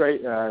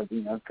 great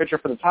pitcher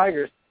for the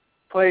Tigers,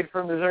 played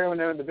for Missouri when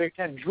they were in the Big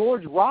Ten.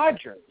 George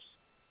Rogers,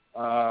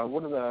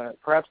 one of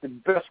perhaps the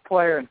best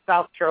player in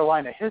South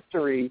Carolina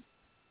history,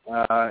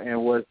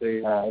 and was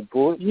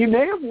he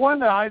may have won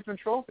the Heisman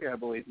Trophy, I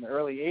believe, in the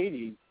early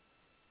 '80s.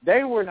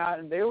 They were not,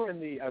 and they were in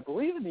the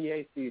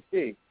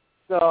ACC.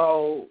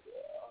 So,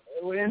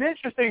 an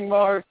interesting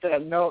mark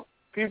that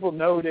people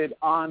noted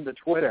on the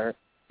Twitter,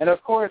 and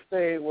of course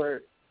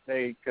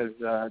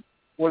because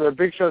one of their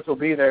big shows will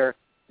be their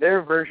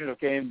version of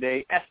Game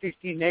Day,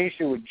 SEC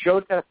Nation, with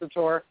Joe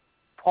Tessitore,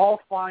 Paul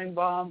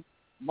Feinbaum,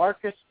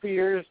 Marcus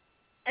Spears,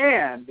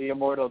 and the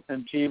immortal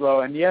Tim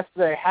Tebow. And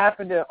yesterday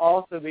happened to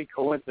also be,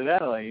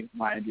 coincidentally,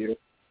 mind you,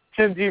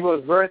 Tim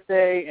Tebow's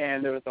birthday,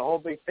 and there was a whole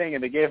big thing,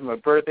 and they gave him a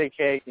birthday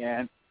cake.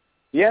 And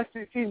the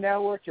SEC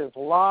Network is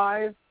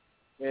live.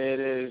 It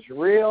is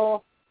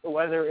real.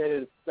 Whether it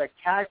is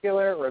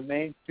spectacular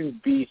remains to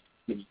be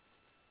seen.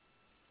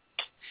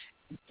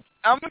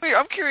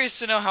 I'm curious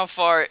to know how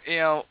far,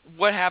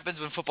 what happens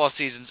when football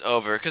season's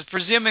over, because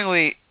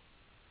presumably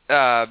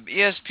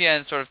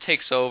ESPN sort of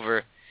takes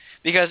over,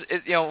 because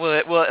will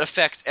it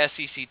affect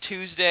SEC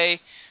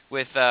Tuesday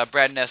with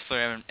Brad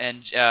Nessler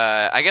and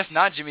I guess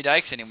not Jimmy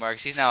Dykes anymore,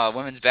 because he's now a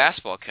women's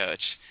basketball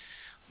coach.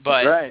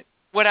 But right.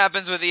 What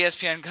happens with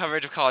ESPN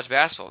coverage of college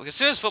basketball? Because as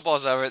soon as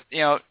football's over,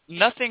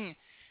 nothing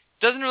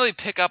doesn't really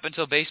pick up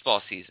until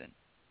baseball season.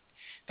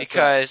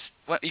 Because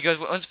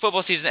once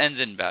football season ends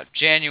in about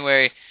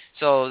January,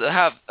 so they'll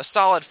have a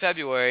solid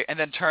February, and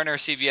then Turner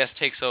CBS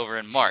takes over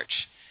in March,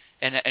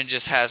 and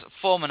just has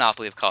full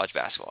monopoly of college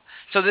basketball.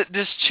 So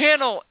this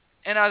channel,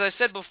 and as I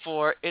said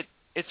before,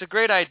 it's a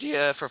great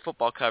idea for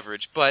football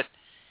coverage, but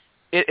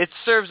it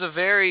serves a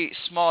very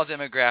small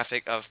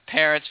demographic of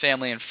parents,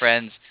 family, and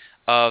friends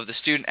of the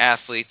student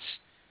athletes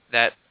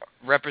that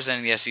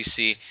representing the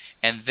SEC,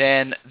 and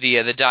then the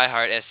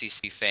diehard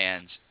SEC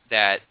fans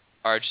that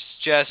are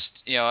just,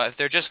 if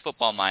they're just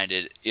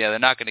football-minded, they're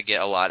not going to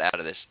get a lot out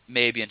of this,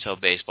 maybe until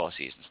baseball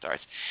season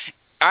starts.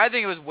 I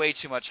think it was way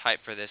too much hype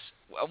for this.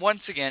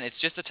 Once again, it's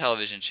just a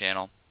television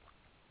channel.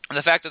 And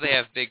the fact that they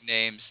have big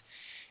names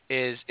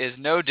is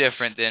no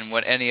different than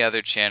what any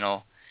other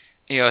channel,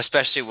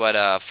 especially what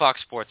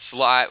Fox Sports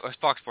Live or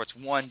Fox Sports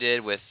 1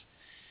 did with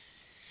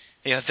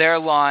their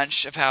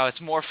launch of how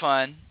it's more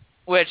fun,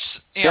 which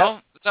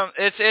it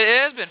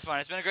has been fun.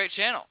 It's been a great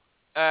channel.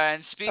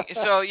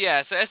 So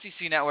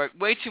SEC Network,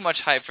 way too much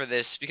hype for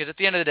this, because at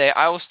the end of the day,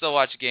 I will still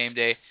watch Game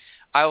Day.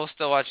 I will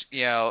still watch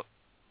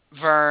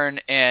Vern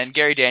and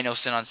Gary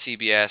Danielson on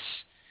CBS.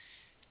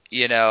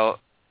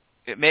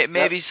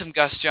 Maybe some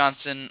Gus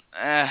Johnson.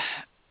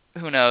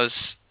 Who knows?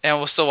 And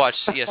we'll still watch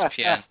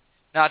ESPN,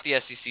 not the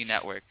SEC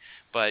Network.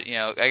 But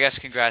I guess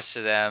congrats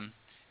to them.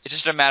 It's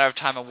just a matter of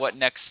time of what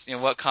next,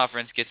 what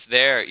conference gets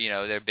their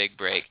big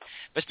break.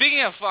 But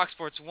speaking of Fox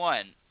Sports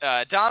 1,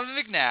 Donovan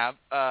McNabb,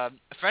 a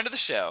friend of the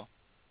show,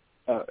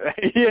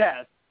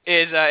 yes,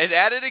 is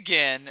at it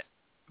again,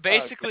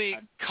 basically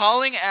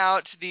calling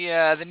out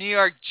the New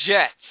York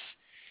Jets,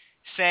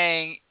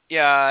 saying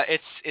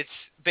it's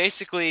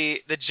basically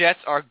the Jets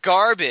are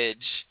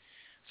garbage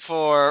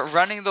for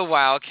running the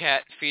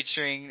Wildcat,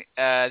 featuring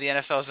the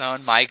NFL's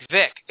own Mike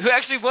Vick, who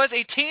actually was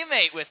a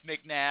teammate with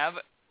McNabb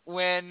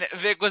when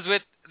Vick was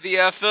with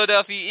the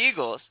Philadelphia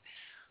Eagles.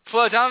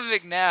 Donovan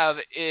McNabb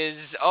is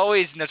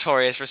always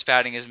notorious for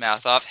spouting his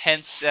mouth off,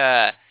 hence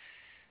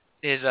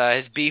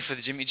his beef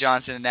with Jimmy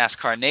Johnson and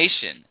NASCAR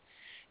Nation.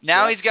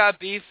 Now he's got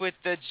beef with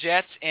the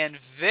Jets and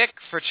Vick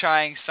for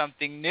trying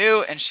something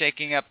new and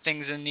shaking up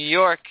things in New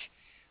York.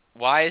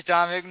 Why is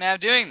Donovan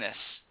McNabb doing this?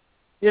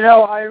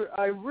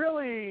 I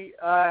really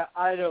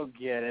I don't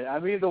get it. I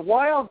mean, the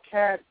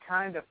Wildcat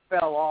kind of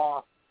fell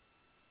off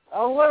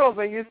a little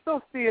bit. You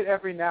still see it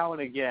every now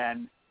and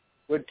again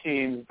with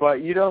teams,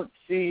 but you don't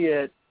see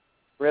it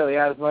really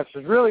as much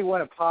as really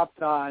when it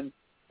popped on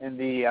in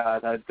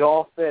the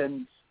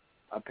Dolphins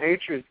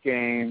Patriots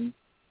game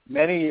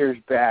many years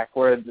back,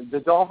 where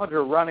the Dolphins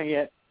were running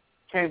it,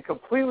 came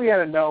completely out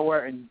of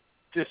nowhere and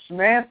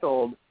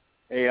dismantled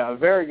a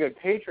very good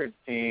Patriots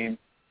team.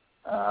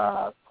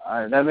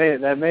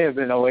 That may have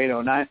been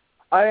 08-09.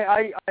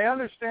 I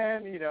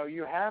understand,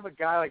 you have a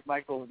guy like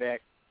Michael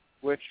Vick,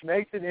 which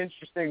makes it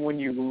interesting when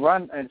you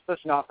run in such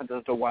an offense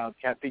as the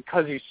Wildcat,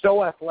 because he's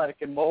so athletic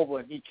and mobile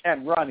and he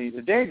can run. He's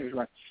a dangerous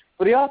runner.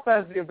 But he also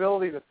has the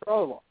ability to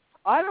throw the ball.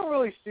 I don't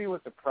really see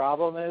what the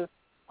problem is.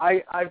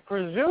 I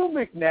presume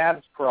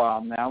McNabb's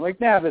problem now.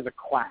 McNabb is a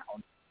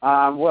clown.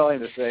 I'm willing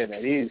to say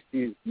that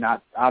he's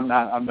not. I'm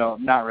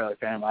not really a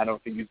fan of him. I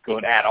don't think he's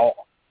good at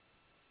all.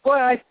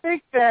 But I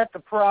think that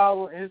his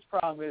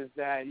problem is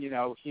that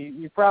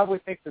he probably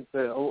thinks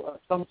it's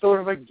some sort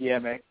of a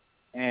gimmick,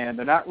 and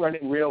they're not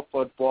running real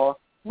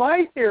football.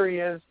 My theory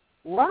is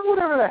run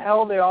whatever the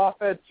hell the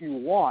offense you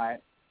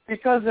want,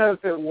 because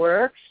if it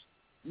works,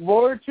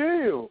 more to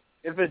you.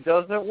 If it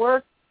doesn't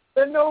work,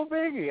 then no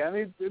biggie. I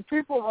mean,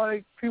 people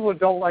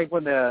don't like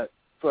when the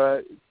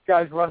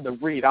guys run the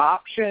read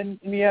option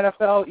in the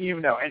NFL,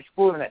 even though it's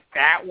proven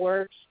that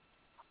works.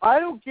 I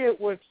don't get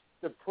what's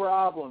the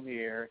problem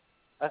here.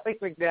 I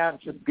think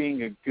McNabb's just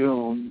being a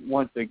goon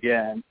once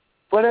again.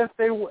 But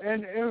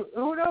and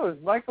who knows,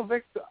 Michael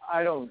Vick,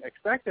 I don't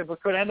expect it,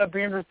 but could end up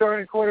being the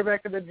starting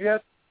quarterback of the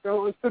Jets.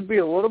 So it could be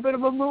a little bit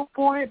of a moot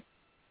point.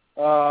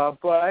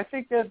 But I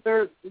think that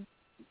it's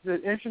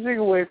an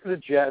interesting way for the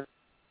Jets,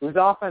 whose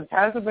offense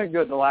hasn't been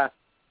good in the last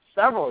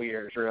several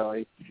years,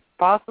 really,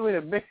 possibly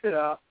to mix it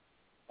up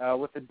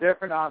with a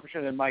different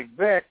option than Mike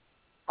Vick.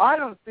 I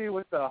don't see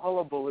what the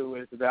hullabaloo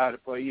is about it,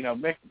 but,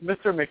 Mr.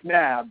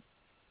 McNabb,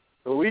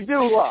 who we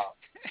do love,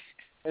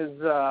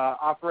 is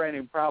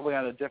operating probably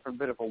on a different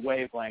bit of a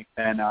wavelength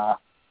than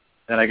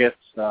I guess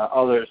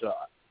others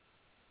are.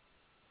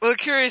 Well, the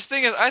curious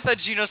thing is, I thought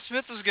Geno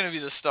Smith was going to be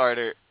the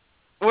starter.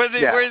 Where's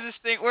this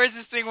thing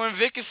when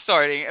Vick is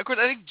starting? Of course,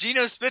 I think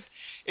Geno Smith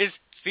is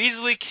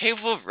feasibly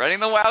capable of running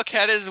the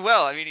Wildcat as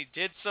well. I mean, he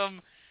did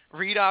some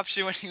read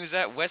option when he was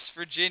at West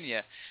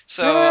Virginia.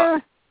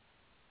 So,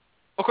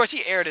 of course,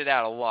 he aired it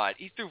out a lot.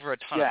 He threw for a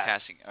ton of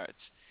passing yards.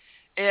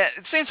 And at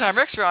the same time,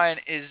 Rex Ryan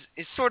is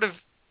sort of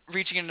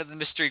reaching into the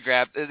mystery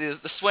grab, the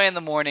Sway in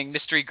the Morning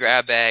mystery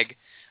grab bag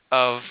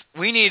of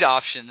we need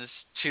options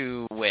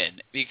to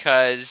win,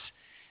 because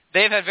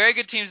they've had very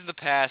good teams in the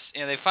past.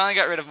 They finally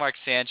got rid of Mark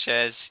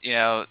Sanchez.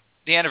 The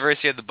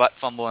anniversary of the butt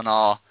fumble and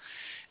all.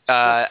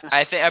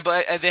 I think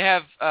they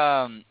have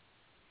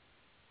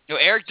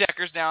Eric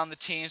Decker's now on the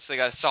team, so they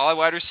got a solid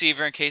wide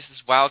receiver in case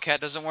this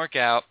Wildcat doesn't work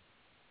out.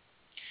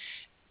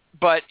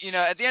 But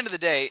at the end of the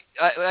day,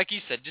 like you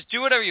said, just do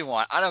whatever you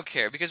want. I don't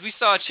care, because we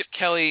saw Chip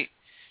Kelly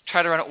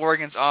try to run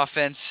Oregon's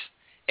offense,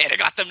 and it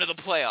got them to the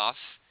playoffs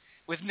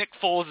with Nick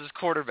Foles as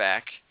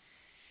quarterback.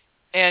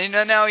 And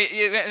now we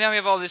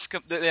have all this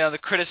the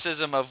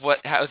criticism of what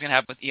was going to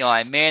happen with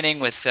Eli Manning,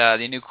 with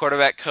the new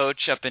quarterback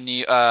coach up in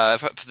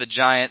for the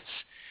Giants,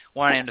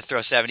 wanting him to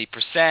throw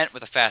 70%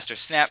 with a faster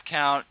snap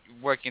count,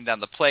 working down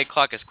the play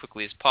clock as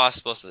quickly as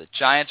possible so the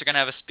Giants are going to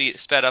have a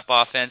sped-up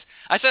offense.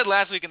 I said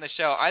last week in the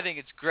show, I think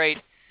it's great,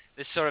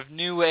 this sort of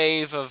new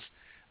wave of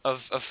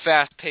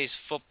fast-paced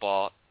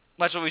football,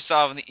 much what we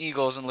saw from the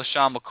Eagles and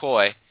LaShawn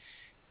McCoy,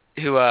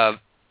 who was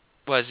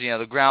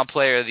the ground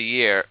player of the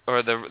year,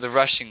 or the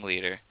rushing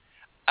leader.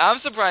 I'm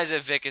surprised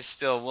that Vic is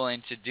still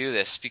willing to do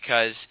this,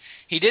 because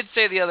he did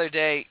say the other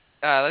day,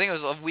 I think it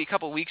was a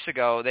couple of weeks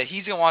ago, that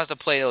he's going to want us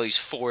to play till he's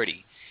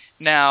 40.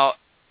 Now,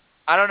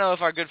 I don't know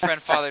if our good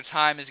friend Father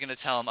Time is going to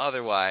tell him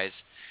otherwise,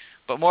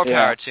 but more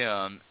power to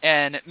him.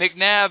 And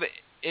McNabb,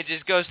 it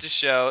just goes to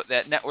show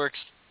that networks,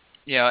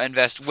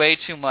 invest way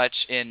too much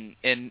in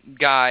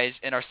guys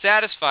and are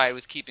satisfied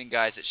with keeping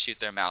guys that shoot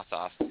their mouth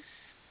off.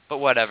 But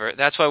whatever.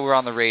 That's why we're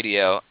on the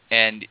radio,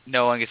 and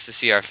no one gets to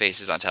see our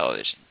faces on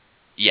television.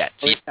 Yet.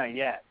 Not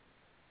yet.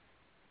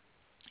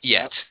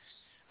 Yet.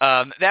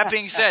 That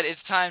being said,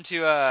 it's time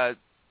to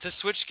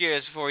switch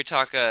gears before we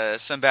talk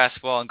some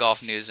basketball and golf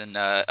news and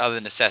other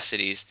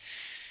necessities.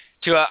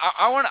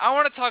 I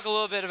want to talk a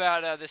little bit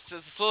about this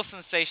little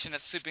sensation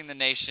that's sweeping the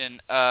nation.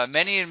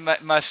 Many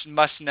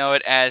must know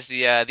it as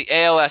the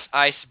ALS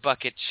Ice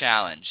Bucket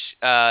Challenge.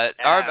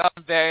 Our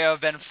own Barrio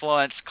Ben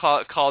Florence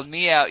called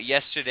me out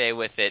yesterday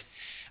with it.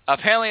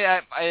 Apparently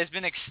that has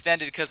been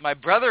extended because my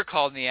brother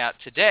called me out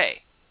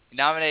today. He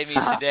nominated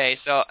me today.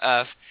 So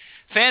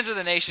fans of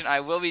the nation,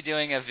 I will be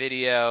doing a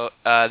video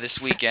this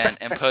weekend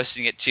and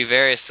posting it to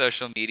various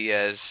social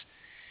medias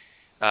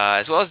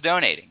as well as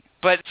donating.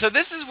 But so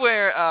this is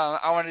where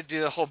I want to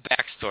do the whole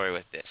backstory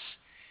with this,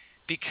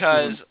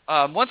 because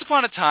once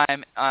upon a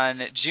time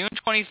on June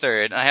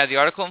 23rd, and I have the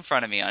article in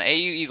front of me on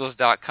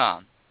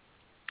aueagles.com,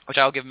 which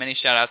I will give many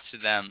shout-outs to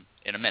them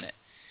in a minute.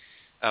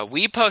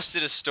 We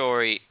posted a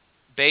story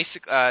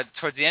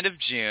towards the end of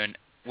June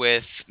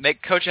with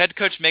head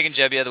coach Megan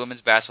Jebbia of the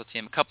women's basketball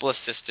team, a couple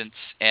assistants,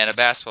 and a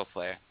basketball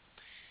player.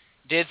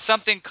 Did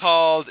something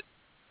called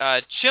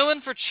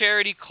Chillin' for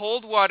Charity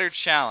Cold Water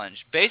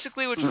Challenge,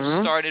 basically which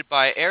was started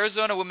by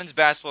Arizona women's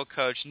basketball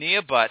coach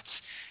Nia Butts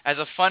as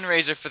a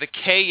fundraiser for the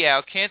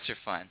K-Yow Cancer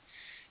Fund,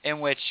 in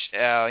which,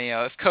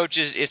 if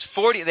coaches,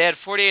 they had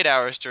 48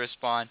 hours to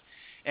respond,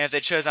 and if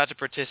they chose not to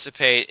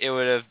participate, it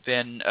would have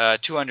been a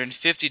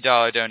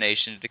 $250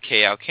 donation to the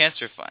K-Yow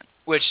Cancer Fund,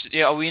 which,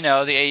 we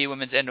know the AU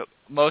women's and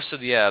most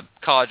of the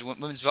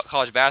women's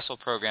college basketball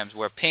programs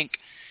wear pink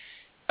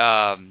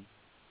for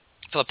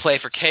the Play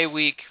for K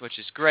Week, which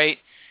is great.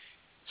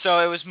 So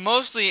it was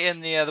mostly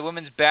in the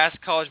women's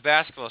college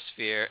basketball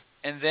sphere,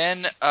 and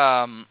then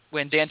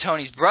when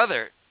D'Antoni's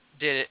brother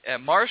did it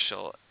at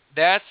Marshall,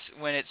 that's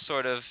when it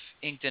sort of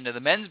inked into the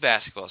men's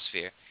basketball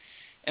sphere.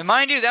 And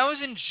mind you, that was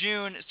in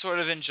June, sort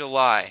of in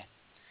July.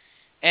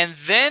 And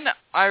then,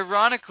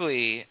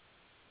 ironically,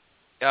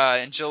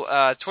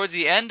 towards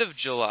the end of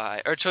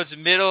July, or towards the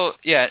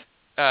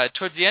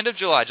end of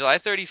July, July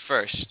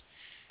 31st,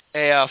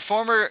 a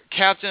former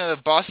captain of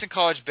the Boston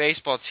College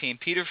baseball team,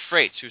 Peter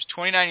Freitz, who was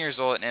 29 years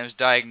old and was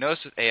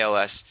diagnosed with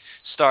ALS,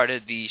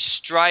 started the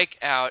Strike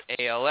Out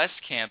ALS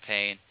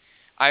campaign,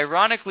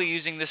 ironically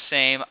using the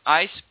same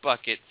ice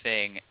bucket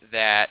thing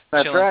that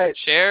Chillin' for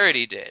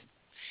Charity did.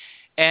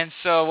 And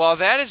so while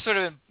that is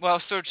Chillin'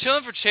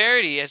 for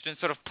Charity has been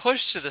sort of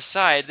pushed to the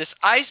side, this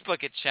ice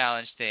bucket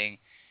challenge thing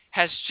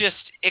has just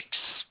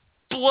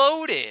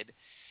exploded.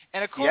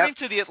 And according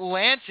to The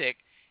Atlantic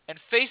and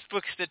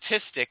Facebook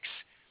statistics,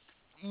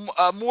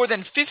 more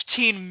than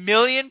 15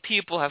 million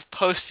people have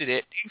posted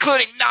it,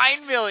 including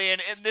 9 million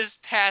in this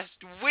past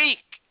week.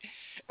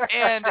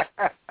 And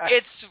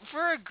it's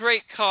for a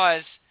great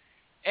cause.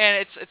 And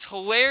it's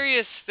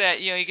hilarious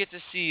that you get to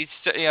see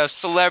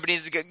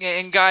celebrities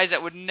and guys that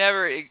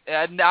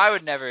I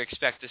would never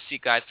expect to see,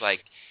 guys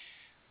like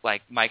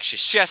Mike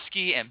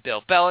Krzyzewski and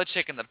Bill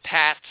Belichick and the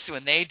Pats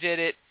when they did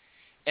it,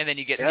 and then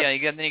you get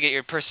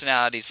your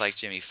personalities like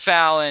Jimmy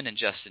Fallon and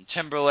Justin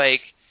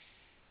Timberlake,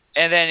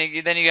 and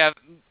then you have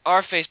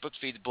our Facebook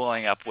feeds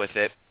blowing up with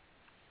it.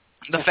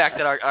 The fact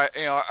that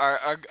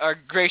our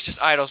gracious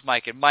idols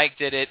Mike and Mike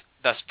did it,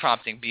 thus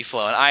prompting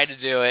B-Flow and I to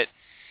do it.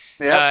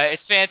 Yep.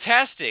 It's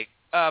fantastic.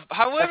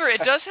 However,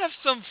 it does have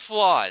some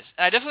flaws,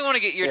 and I definitely want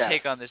to get your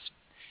take on this.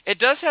 It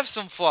does have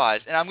some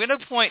flaws, and I'm going to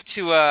point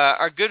to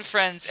our good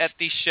friends at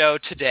the show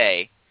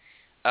today,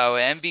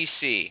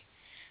 NBC.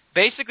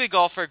 Basically,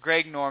 golfer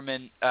Greg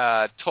Norman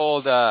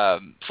told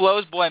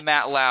Flo's boy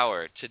Matt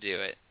Lauer to do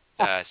it,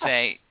 and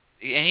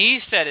he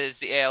said it's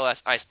the ALS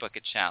Ice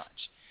Bucket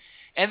Challenge.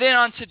 And then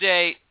on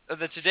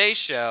the Today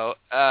Show,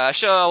 a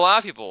show a lot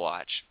of people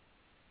watch,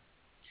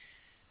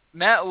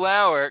 Matt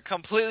Lauer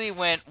completely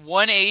went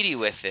 180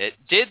 with it,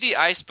 did the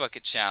Ice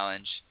Bucket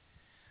Challenge,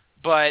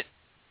 but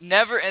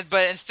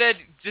instead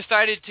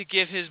decided to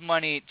give his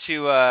money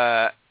to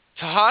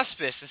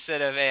hospice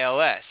instead of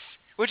ALS,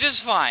 which is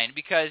fine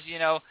because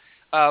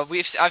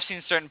I've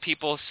seen certain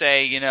people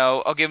say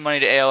I'll give money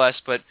to ALS,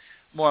 but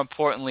more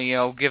importantly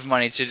give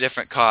money to a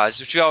different cause,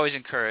 which we always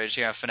encourage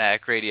here on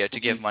Fanatic Radio to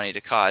give money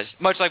to cause,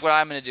 much like what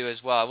I'm going to do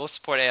as well. We'll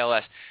support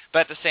ALS,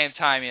 but at the same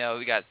time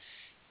we got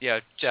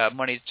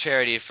money to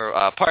charity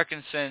for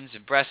Parkinson's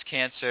and breast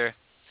cancer,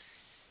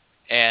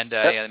 and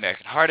the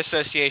American Heart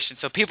Association,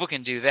 so people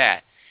can do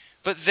that.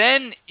 But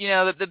then,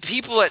 the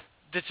people at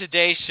the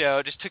Today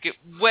Show just took it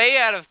way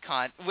out of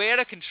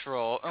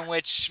control, in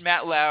which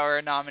Matt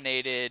Lauer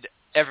nominated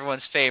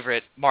everyone's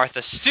favorite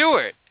Martha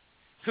Stewart,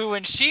 who,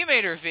 when she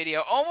made her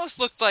video, almost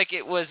looked like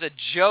it was a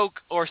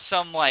joke or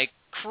some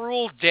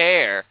cruel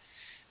dare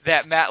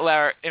that Matt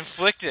Lauer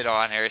inflicted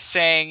on her,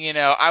 saying,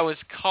 I was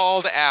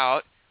called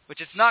out, which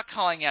it's not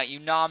calling out, you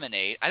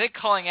nominate. I think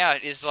calling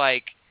out is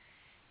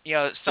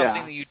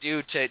something that you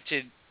do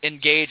to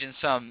engage in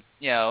some,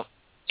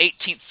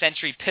 18th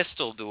century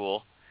pistol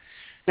duel.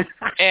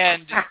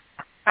 And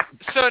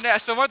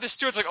so Martha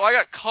Stewart's like, I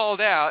got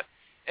called out,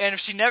 and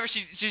she's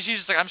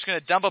just like, I'm just going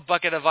to dump a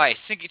bucket of ice,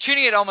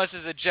 treating it almost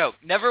as a joke.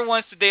 Never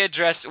once did they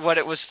address what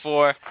it was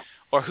for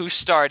or who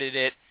started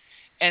it.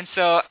 And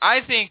so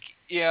I think,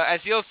 as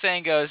the old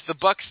saying goes, the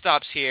buck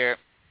stops here,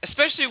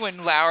 especially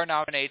when Lauer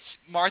nominates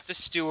Martha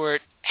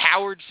Stewart,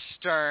 Howard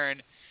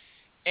Stern,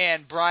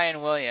 and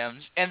Brian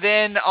Williams, and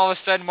then all of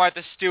a sudden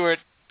Martha Stewart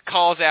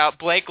calls out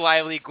Blake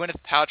Lively, Gwyneth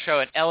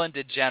Paltrow, and Ellen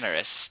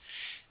DeGeneres.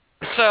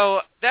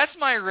 So that's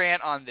my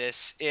rant on this.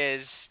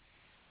 It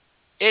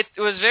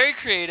was very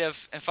creative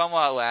and fun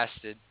while it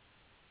lasted,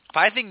 but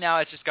I think now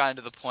it's just gotten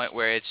to the point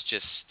where it's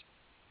just,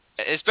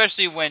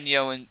 especially when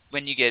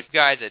when you get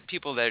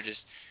people that are just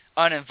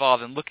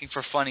uninvolved and looking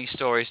for funny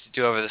stories to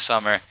do over the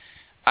summer.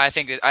 I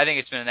think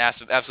it's been an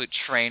absolute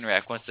train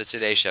wreck once the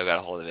Today Show got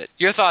a hold of it.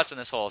 Your thoughts on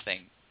this whole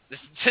thing? This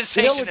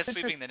sensation that's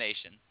sweeping the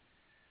nation.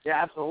 Yeah,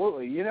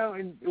 absolutely.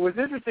 And it was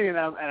interesting, and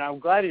I'm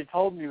glad you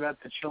told me about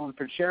the Chillin'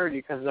 for Charity,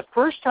 because the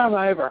first time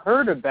I ever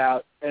heard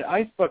about an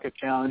Ice Bucket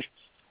Challenge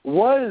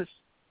was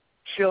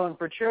Chillin'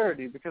 for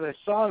Charity, because I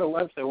saw on a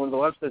website, one of the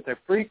websites I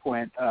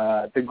frequent,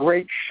 the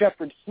great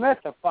Shepard Smith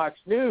of Fox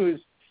News,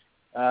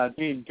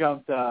 he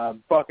dumped a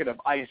bucket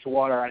of ice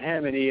water on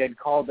him, and he had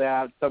called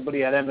out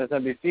somebody at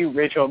MSNBC,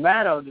 Rachel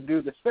Maddow, to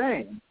do the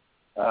same,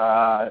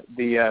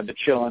 the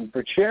Chillin'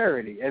 for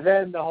Charity. And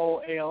then the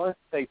whole ALS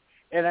thing.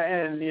 And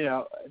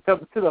to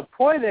the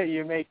point that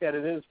you make that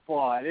it is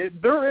flawed,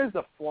 there is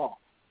a flaw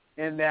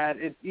in that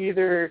it's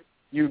either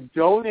you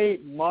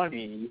donate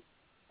money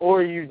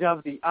or you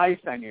dump the ice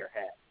on your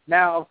head.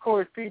 Now, of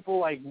course, people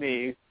like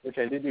me, which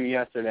I did do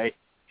yesterday,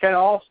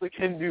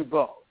 can do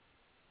both.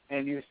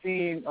 And you've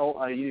seen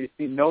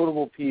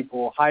notable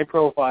people,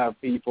 high-profile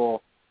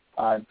people,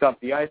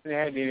 dump the ice in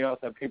their head. You also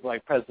have people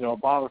like President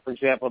Obama, for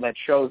example, that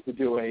chose to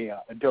do a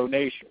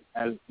donation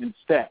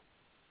instead.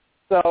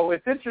 So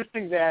it's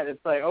interesting that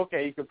it's like,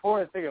 okay, you can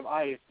pour a thing of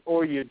ice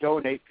or you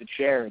donate to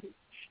charity.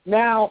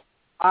 Now,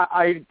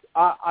 I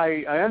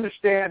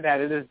understand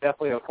that it is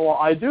definitely a flaw.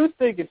 I do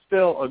think it's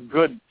still a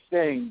good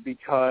thing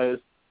because,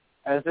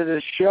 as it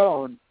is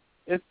shown,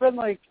 it's been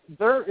like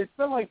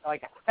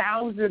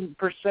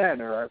 1,000%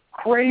 or a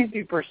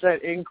crazy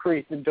percent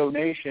increase in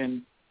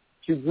donation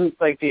to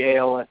groups like the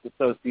ALS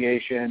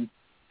Association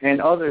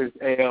and others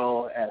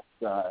ALS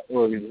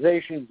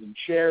organizations and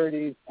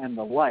charities and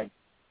the like.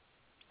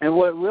 And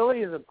what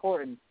really is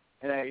important,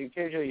 and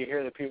occasionally you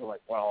hear the people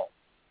like, well,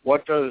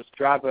 what does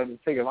dropping a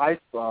thing of ice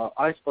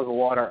bucket of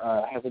water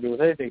have to do with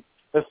anything?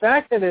 The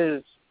fact that it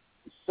is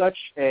such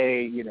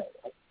a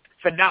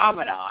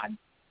phenomenon,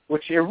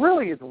 which it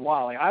really is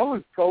wild. I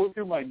would go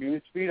through my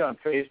news feed on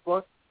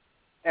Facebook,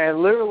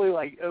 and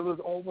literally it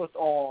was almost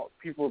all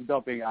people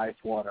dumping ice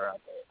water on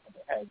their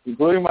heads,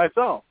 including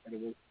myself. And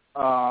it was,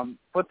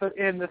 but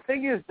the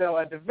thing is, though,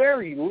 at the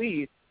very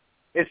least,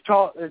 it's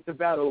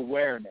about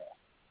awareness.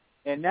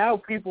 And now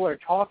people are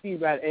talking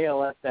about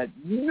ALS that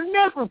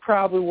never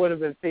probably would have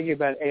been thinking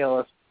about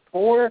ALS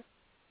before.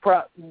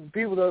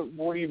 People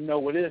won't even know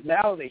what it is.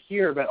 Now they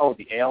hear about,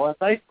 the ALS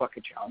Ice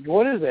Bucket Challenge.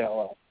 What is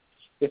ALS?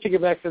 They take it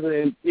back to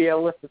the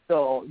ALS is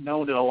still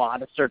known in a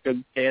lot of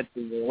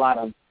circumstances, a lot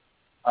of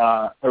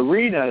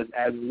arenas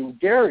as Lou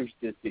Gehrig's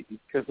disease,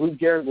 because Lou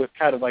Gehrig was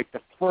kind of like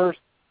the first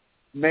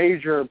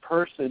major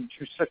person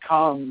to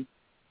succumb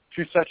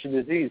to such a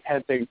disease,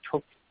 had they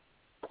took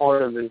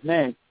part of his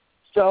name.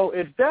 So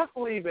it's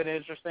definitely been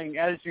interesting.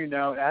 As you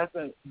know,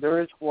 there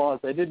is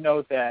flaws. I did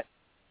note that,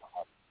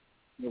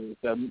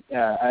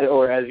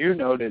 or as you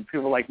noted,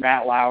 people like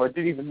Matt Lauer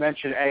didn't even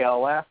mention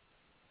ALS,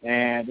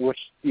 and which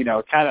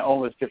kind of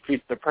almost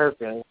defeats the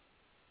purpose.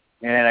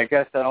 And I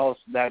guess that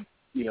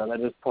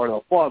is part of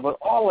the flaw. But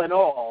all in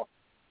all,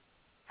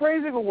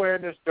 raising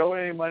awareness,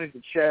 donating money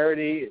to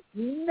charity,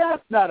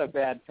 that's not a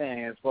bad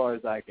thing as far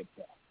as I can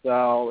tell.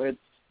 So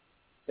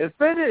It's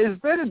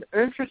been an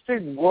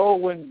interesting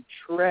whirlwind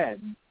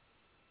trend.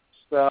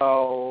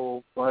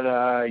 So, but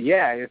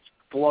it's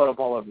blown up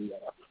all over the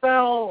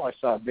NFL. I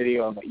saw a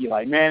video of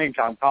Eli Manning,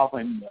 Tom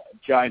Coughlin,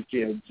 Giants,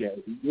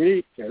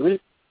 Jerry,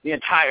 the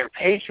entire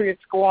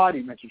Patriots squad.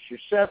 He mentioned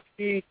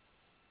Krzyzewski.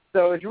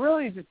 So it's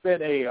really just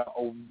been a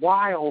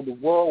wild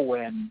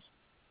whirlwind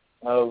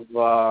of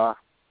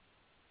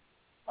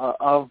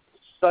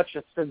such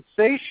a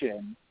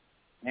sensation.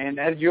 And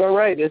as you're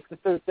right, it's the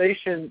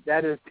sensation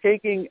that is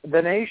taking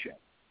the nation.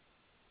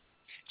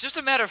 just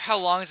a matter of how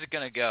long is it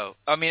going to go.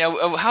 I mean,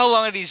 how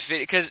long are these videos?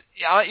 Because,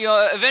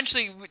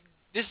 eventually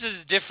this is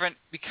different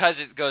because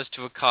it goes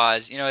to a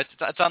cause.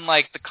 It's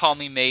unlike the Call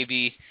Me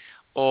Maybe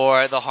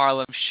or the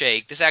Harlem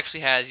Shake. This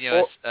actually has,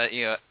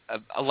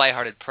 a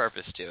lighthearted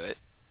purpose to it.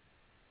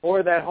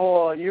 Or that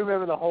whole, you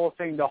remember the whole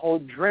thing, the whole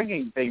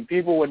drinking thing.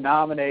 People would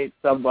nominate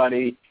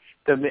somebody,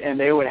 and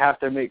they would have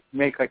to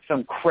make like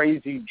some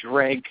crazy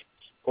drink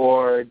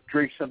or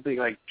drink something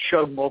like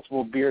chug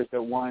multiple beers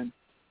at once.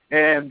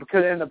 And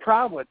the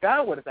problem with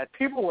that was that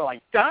people were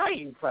like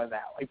dying from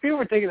that. Like people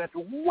were taking that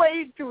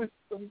way too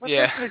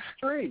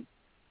extreme.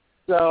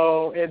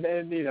 So, and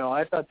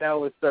I thought that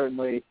was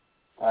certainly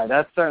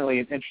that's certainly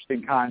an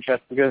interesting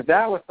contrast because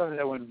that was something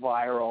that went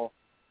viral,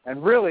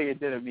 and really it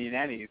didn't mean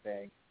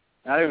anything.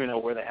 I don't even know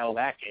where the hell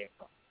that came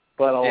from.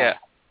 But yeah,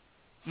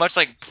 much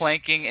like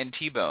planking and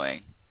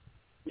Tebowing.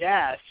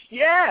 Yes.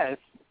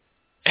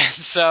 And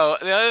so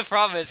the other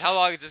problem is how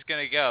long is this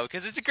going to go?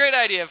 Because it's a great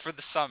idea for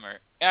the summer,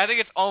 and I think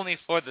it's only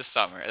for the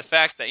summer. The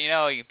fact that you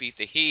can beat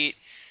the heat,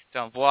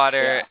 dump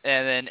water,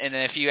 and then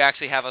if you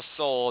actually have a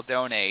soul,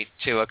 donate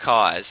to a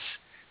cause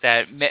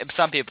that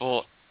some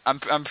people, I'm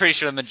pretty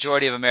sure the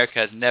majority of America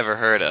has never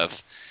heard of,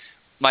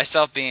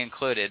 myself being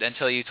included,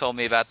 until you told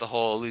me about the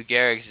whole Lou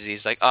Gehrig's disease.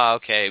 Like, oh,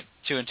 okay,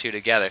 2 and 2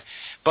 together.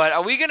 But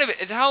are we going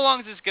to? How long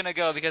is this going to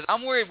go? Because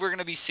I'm worried we're going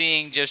to be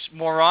seeing just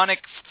moronic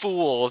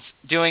fools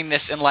doing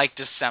this in like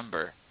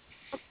December,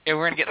 and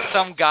we're going to get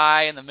some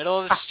guy in the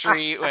middle of the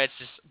street where it's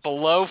just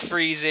below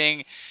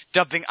freezing,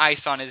 dumping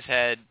ice on his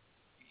head.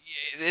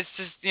 It's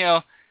just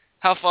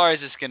how far is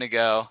this going to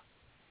go?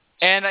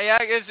 And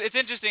it's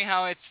interesting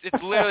how it's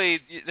literally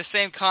the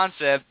same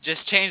concept,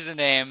 just change the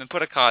name and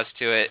put a cause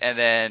to it, and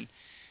then.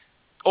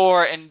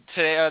 Or in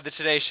the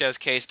Today Show's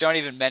case, don't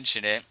even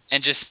mention it,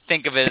 and just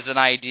think of it as an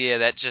idea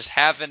that just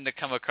happened to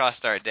come across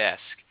our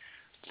desk.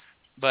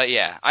 But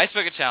yeah, Ice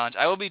Bucket Challenge,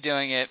 I will be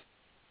doing it.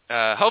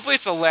 Hopefully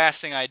it's the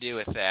last thing I do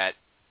with that,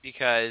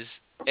 because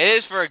it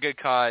is for a good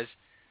cause,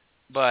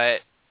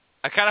 but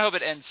I kind of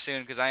hope it ends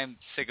soon, because I am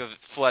sick of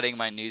flooding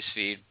my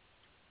newsfeed.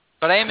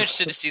 But I am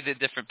interested to see the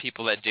different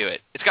people that do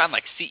it. It's gotten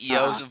like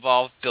CEOs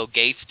involved. Bill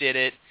Gates did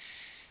it.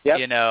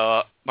 Yep.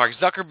 Mark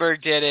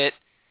Zuckerberg did it.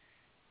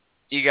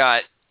 You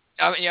got,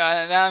 now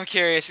I'm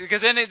curious,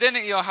 because then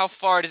how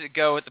far does it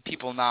go with the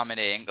people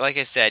nominating? Like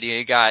I said,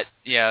 you got,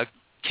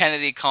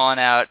 Kennedy calling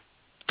out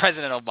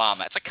President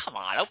Obama. It's like, come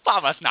on,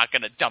 Obama's not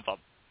going to dump a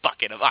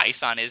bucket of ice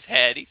on his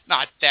head. He's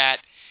not that,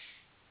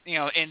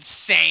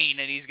 insane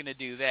that he's going to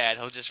do that.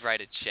 He'll just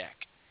write a check.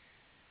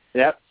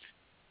 Yep.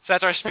 So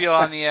that's our spiel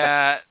on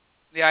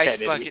the Ice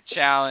Bucket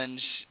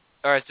Challenge,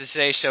 or as the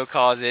Today Show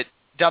calls it,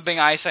 dumping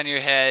ice on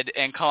your head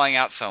and calling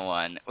out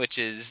someone, which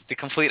is the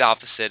complete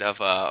opposite of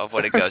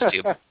what it goes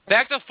to.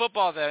 Back to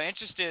football, though.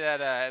 Interested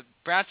that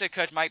Browns head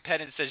coach Mike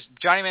Pettin says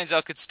Johnny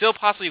Manziel could still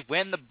possibly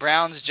win the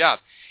Browns' job.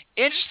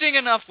 Interesting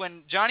enough,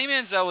 when Johnny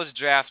Manziel was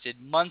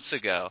drafted months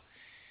ago,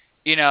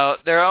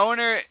 their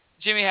owner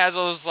Jimmy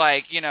Haslam was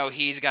like,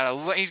 he's got to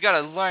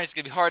learn. It's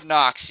going to be hard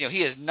knocks. He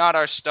is not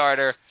our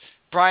starter.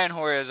 Brian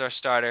Hoyer is our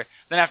starter.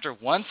 Then after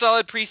one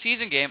solid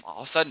preseason game,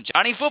 all of a sudden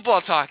Johnny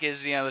Football Talk is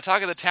the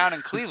talk of the town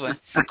in Cleveland.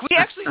 Can we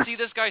actually see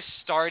this guy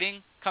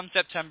starting come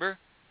September?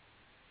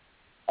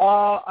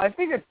 I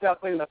think it's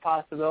definitely the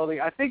possibility.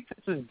 I think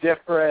this is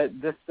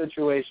different. This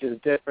situation is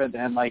different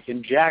than like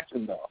in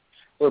Jacksonville,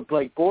 where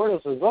Blake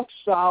Bortles has looked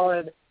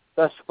solid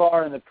thus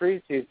far in the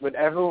preseason, but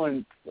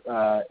everyone,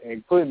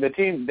 including the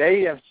team,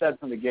 they have said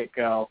from the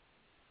get-go,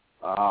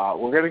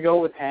 we're going to go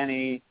with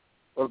Henny.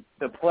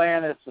 The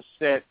plan is to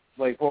sit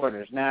Blake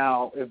Bortles.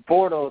 Now, if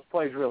Bortles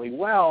plays really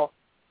well,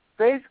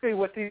 basically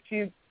what these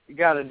teams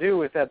got to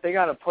do is that they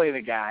got to play the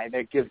guy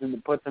that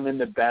puts them in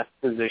the best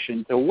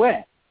position to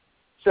win.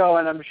 So,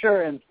 and I'm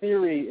sure in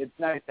theory it's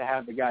nice to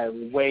have the guy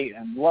wait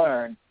and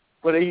learn,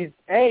 but he's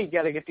A,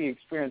 got to get the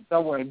experience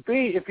somewhere, and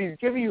B, if he's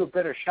giving you a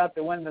better shot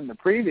to win than the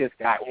previous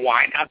guy,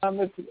 why not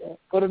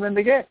put him in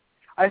the game?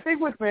 I think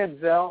with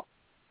Manziel,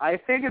 I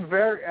think it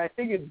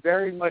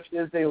very much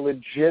is a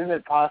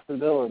legitimate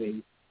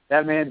possibility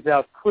that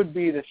Manziel could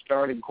be the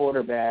starting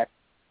quarterback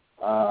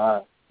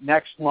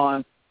next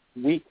month,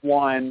 week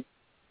 1,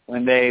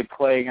 when they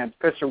play against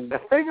Pittsburgh. The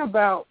thing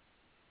about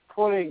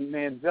putting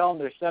Manziel in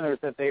their center is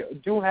that they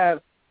do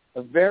have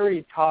a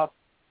very tough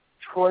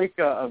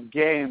troika of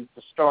games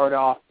to start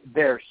off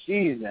their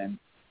season,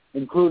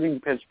 including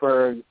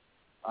Pittsburgh.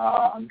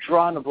 I'm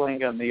drawing a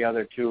blank on the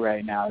other two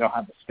right now. I don't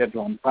have the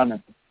schedule in front of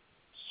me.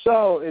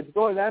 So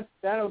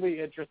that'll be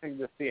interesting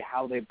to see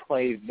how they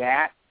play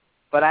that.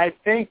 But I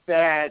think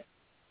that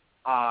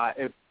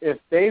if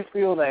they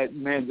feel that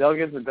Manziel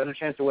gives a better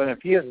chance to win, if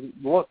he has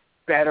looked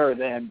better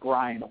than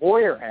Brian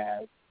Hoyer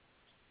has,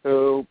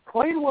 who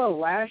played well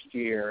last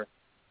year,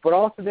 but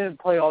also didn't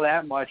play all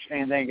that much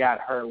and then got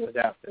hurt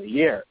after the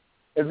year.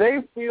 If they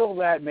feel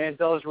that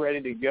Manziel is ready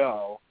to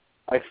go,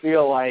 I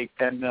feel like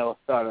then they'll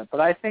start it.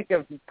 But I think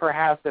if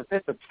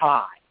it's a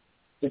tie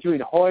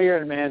between Hoyer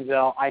and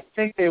Manziel, I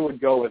think they would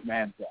go with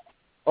Manziel.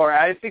 Or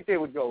I think they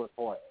would go with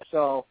Hoyer.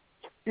 So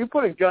you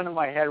put a gun in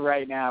my head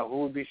right now,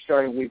 who would be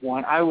starting week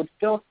 1? I would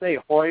still say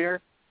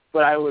Hoyer,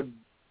 but I would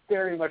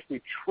very much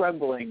be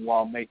trembling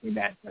while making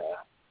that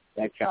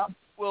comment.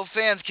 Well,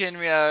 fans can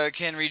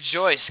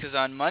rejoice because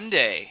on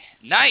Monday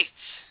night,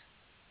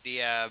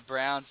 the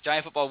Browns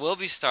Giant football will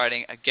be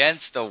starting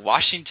against the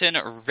Washington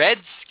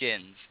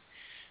Redskins.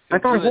 I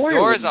thought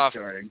Hoyer was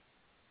starting.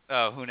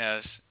 Oh, who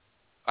knows?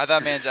 I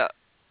thought Manziel.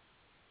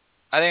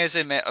 I think I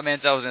said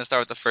Manziel was going to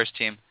start with the first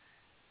team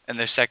in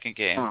their second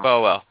game.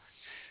 Oh well.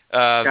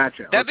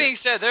 Gotcha. That being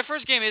said, their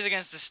first game is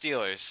against the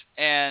Steelers,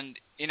 and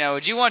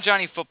would you want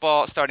Johnny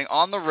Football starting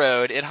on the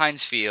road at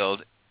Heinz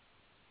Field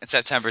on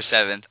September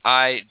 7th?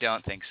 I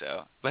don't think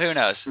so, but who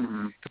knows?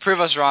 Mm-hmm. Could prove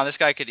us wrong. This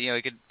guy could,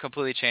 he could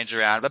completely change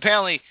around. But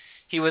apparently,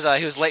 he was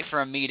late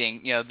for a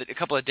meeting, a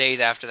couple of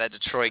days after that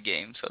Detroit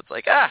game. So it's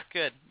like,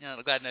 good.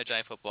 I'm glad to know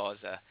Giant Football is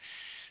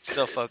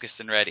still focused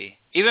and ready.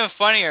 Even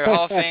funnier,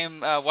 Hall of Fame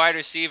wide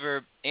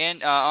receiver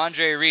and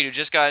Andre Reed, who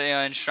just got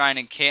enshrined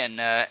in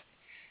Canton,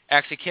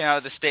 actually came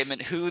out with a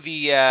statement who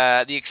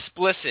the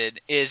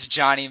explicit is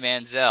Johnny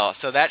Manziel.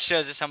 So that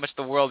shows us how much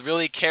the world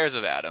really cares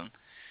about him.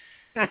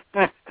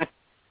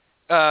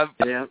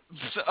 Yeah.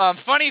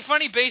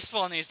 Funny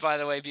baseball news, by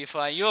the way,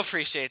 B-Fly. You'll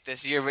appreciate this.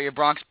 Your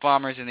Bronx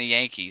Bombers and the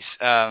Yankees.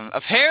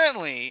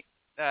 Apparently,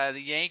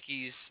 the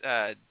Yankees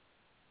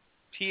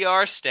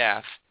PR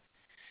staff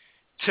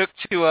took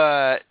to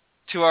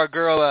our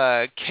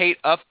girl Kate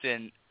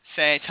Upton,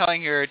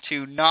 telling her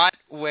to not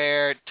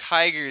wear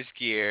Tigers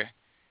gear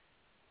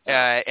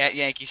at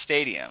Yankee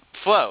Stadium.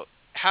 Flo,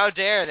 how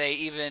dare they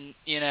even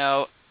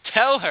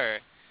tell her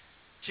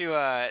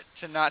to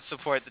not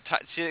support the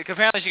Tigers?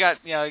 Apparently she got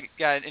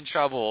in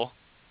trouble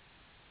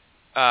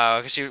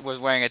because she was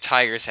wearing a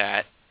Tigers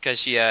hat because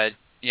she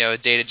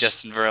dated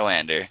Justin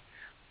Verlander.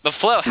 But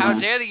Flo, how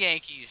dare the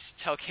Yankees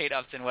tell Kate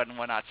Upton what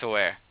not to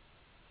wear?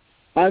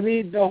 I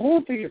mean, the whole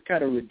thing is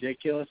kind of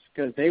ridiculous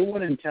because they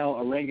wouldn't tell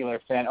a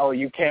regular fan, oh,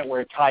 you can't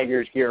wear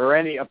Tigers gear or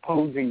any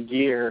opposing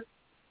gear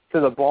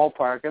to the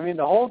ballpark. I mean,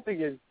 the whole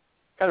thing is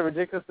kind of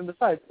ridiculous. And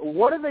besides,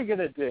 what are they going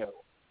to do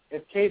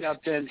if Kate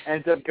Upton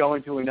ends up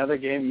going to another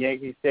game at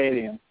Yankee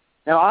Stadium?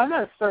 Now, I'm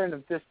not certain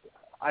if this,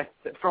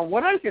 from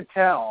what I could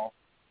tell,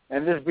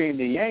 and this being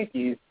the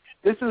Yankees,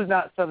 this was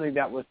not something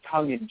that was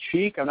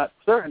tongue-in-cheek. I'm not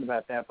certain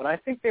about that, but I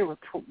think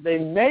they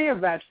may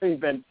have actually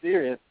been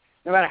serious,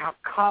 no matter how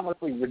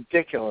comically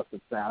ridiculous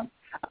it sounds.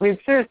 I mean,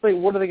 seriously,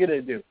 what are they going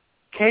to do?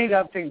 Kate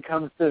Upton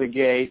comes to the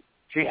gate.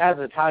 She has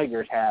a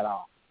Tigers hat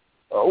on.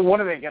 What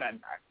are they going to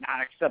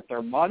not accept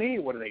their money?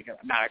 What are they going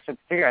to not accept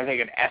the ticket? Are they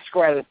going to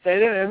escort the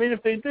stadium? I mean,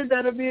 if they did that,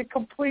 it would be a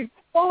complete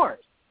farce.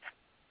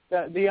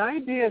 The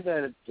idea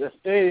that the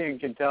stadium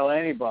can tell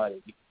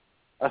anybody,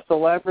 a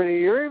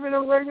celebrity or even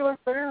a regular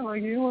fan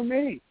like you and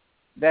me,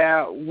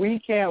 that we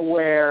can't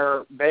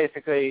wear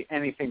basically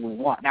anything we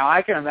want. Now,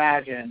 I can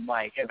imagine,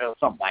 like, if it was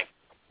something like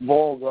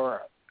vulgar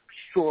or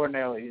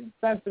extraordinarily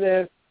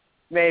insensitive,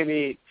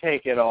 maybe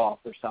take it off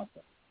or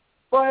something.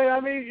 But, I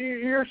mean,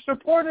 you're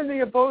supporting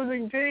the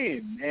opposing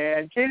team,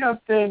 and Kate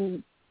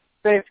Upton,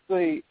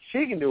 basically,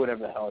 she can do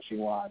whatever the hell she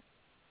wants.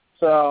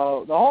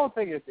 So the whole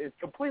thing is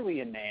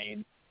completely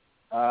inane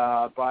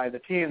by the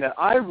team that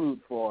I root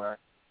for.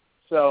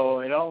 So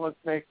it almost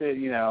makes it,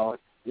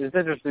 it's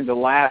interesting to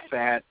laugh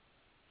at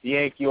the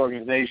Yankee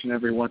organization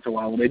every once in a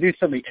while when they do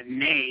something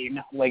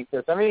inane like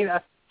this. I mean,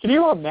 can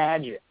you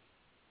imagine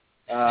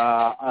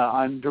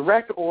on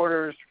direct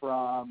orders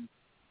from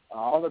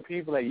all the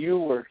people that you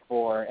work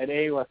for at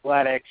AU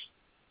Athletics,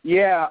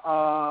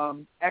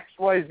 XYZ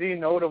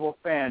notable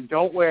fan,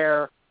 don't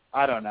wear,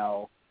 I don't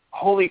know,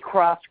 Holy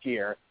Cross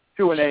gear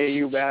to an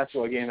AAU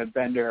basketball game at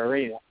Bender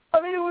Arena.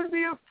 I mean, it would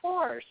be a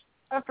farce.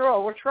 After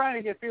all, we're trying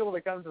to get people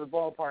to come to the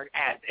ballpark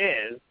as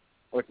is,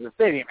 or to the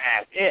stadium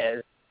as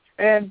is,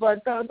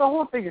 but the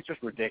whole thing is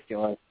just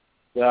ridiculous.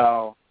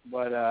 So,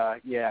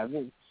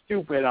 it's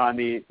stupid on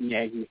the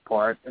Yankees'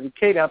 part. I mean,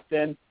 Kate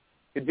Upton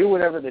could do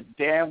whatever the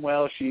damn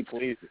well she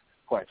pleases,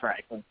 quite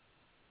frankly.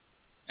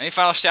 Any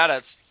final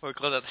shout-outs before we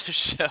close out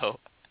the show?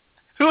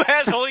 Who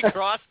has Holy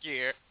Cross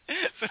gear?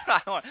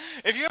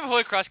 If you have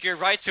Holy Cross gear,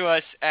 write to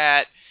us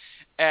at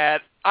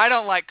I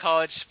Don't Like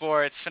College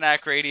Sports,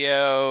 Fanatic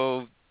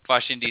Radio,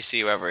 Washington,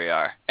 D.C., wherever we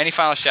are. Any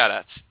final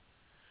shout-outs?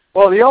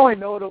 Well, the only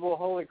notable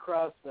Holy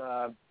Cross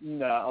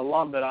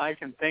alum that I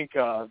can think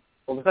of,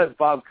 well, besides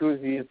Bob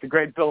Cousy, is the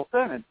great Bill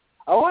Simmons.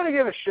 I want to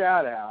give a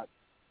shout-out,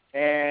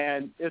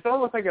 and it's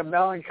almost like a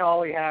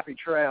melancholy happy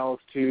trails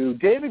to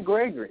David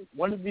Gregory,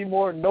 one of the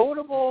more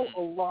notable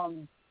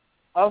alums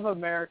of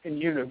American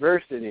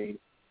University,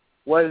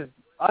 was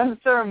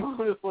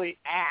unceremoniously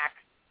axed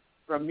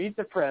from Meet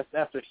the Press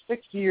after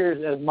 6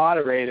 years as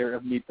moderator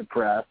of Meet the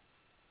Press.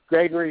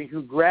 Gregory,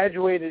 who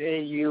graduated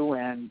AU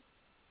in,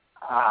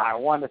 I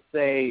want to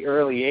say,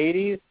 early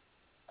 80s.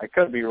 I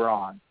could be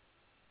wrong.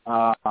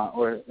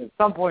 Or at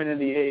some point in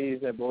the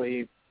 80s, I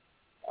believe.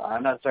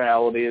 I'm not certain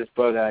how old he is,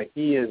 but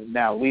he is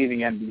now leaving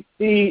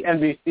NBC.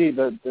 NBC,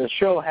 the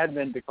show had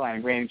been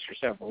declining ratings for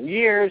several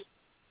years,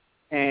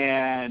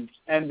 and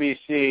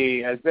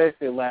NBC has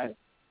basically let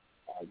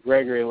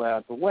Gregory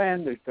allowed to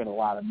win. There's been a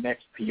lot of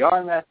mixed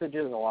PR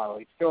messages, a lot of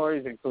leaked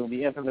stories, including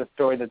the infamous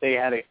story that they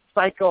had a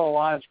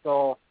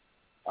psychological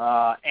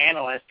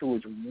analyst who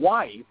was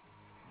white,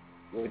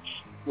 which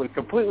was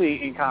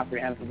completely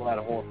incomprehensible, that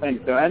whole thing.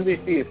 So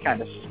NBC has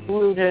kind of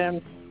screwed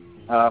him.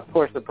 Of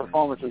course, the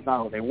performance was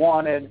not what they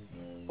wanted,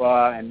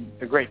 and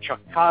the great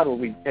Chuck Todd will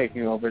be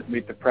taking over as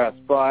Meet the Press.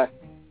 But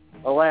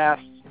alas,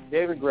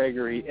 David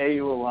Gregory,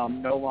 AU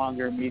alum, no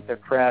longer Meet the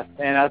Press.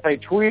 And as I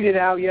tweeted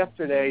out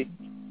yesterday,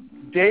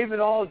 David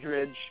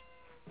Aldridge,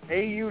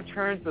 AU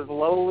turns his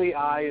lowly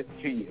eyes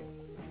to you.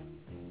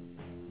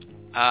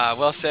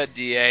 Well said,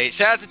 DA.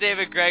 Shout out to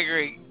David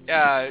Gregory,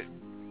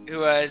 who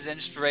was an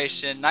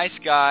inspiration, nice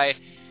guy,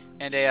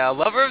 and a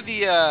lover of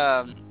the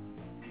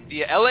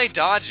LA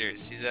Dodgers.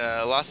 He's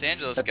a Los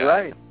Angeles guy. That's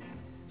right.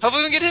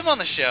 Hopefully we can get him on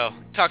the show.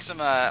 Talk some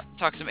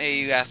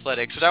AU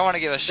athletics. But I want to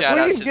give a shout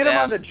out to them. If we can get him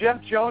on the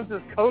Jeff Jones'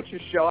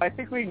 coaches show, I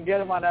think we can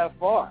get him on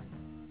FR.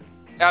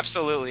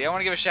 Absolutely. I want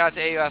to give a shout out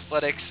to AU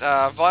athletics.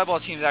 Volleyball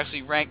team is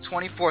actually ranked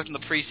 24th in the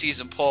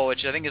preseason poll,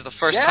 which I think is the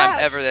first time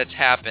ever that's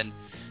happened.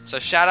 So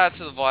shout out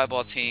to the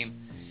volleyball team.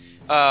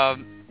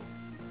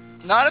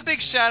 Not a big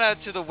shout out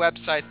to the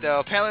website, though.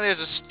 Apparently there's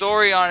a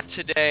story on it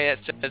today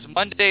that says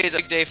Monday is a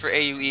big day for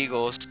AU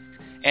Eagles,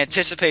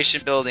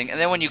 anticipation building. And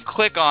then when you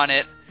click on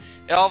it,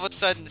 it all of a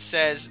sudden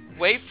says,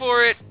 wait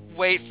for it,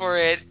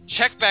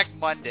 check back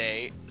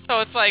Monday. So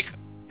it's like,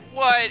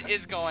 what is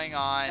going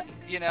on?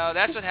 You know,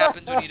 that's what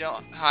happens when you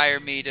don't hire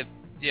me to,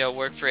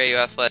 work for AU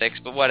athletics.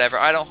 But whatever,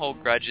 I don't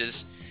hold grudges.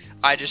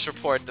 I just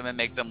report them and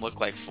make them look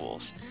like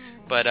fools.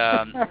 But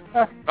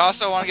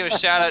also I want to give a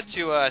shout out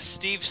to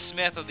Steve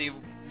Smith of the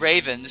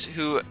Ravens,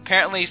 who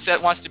apparently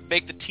wants to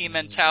make the team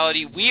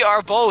mentality, we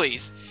are bullies.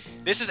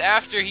 This is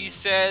after he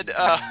said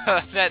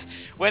that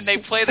when they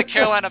play the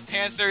Carolina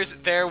Panthers,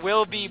 there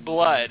will be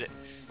blood.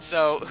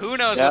 So who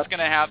knows what's going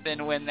to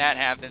happen when that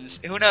happens.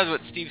 Who knows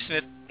what Steve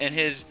Smith and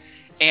his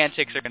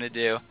antics are going to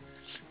do.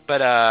 But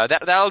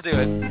that'll do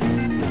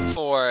it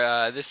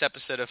for this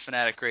episode of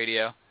Fanatic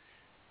Radio.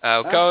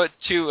 Go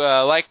to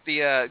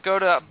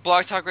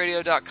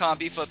blogtalkradio.com,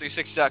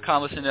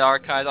 bflow360.com, listen to the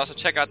archives. Also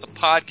check out the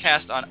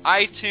podcast on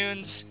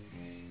iTunes,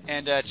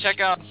 and check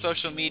out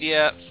social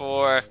media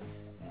for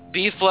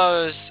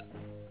B-Flow's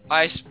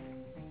Ice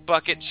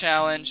Bucket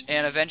Challenge,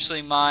 and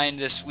eventually mine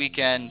this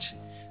weekend,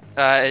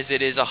 as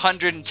it is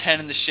 110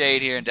 in the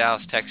shade here in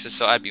Dallas, Texas,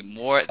 so I'd be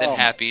more than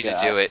happy to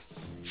do it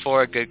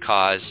for a good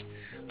cause.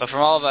 But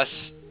from all of us,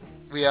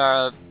 we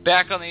are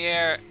back on the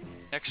air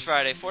next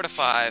Friday, 4 to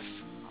 5,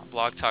 on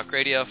Blog Talk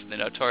Radio. From the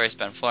notorious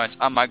Ben Florence,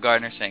 I'm Mike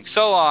Gardner saying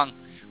so long.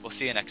 We'll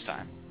see you next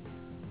time.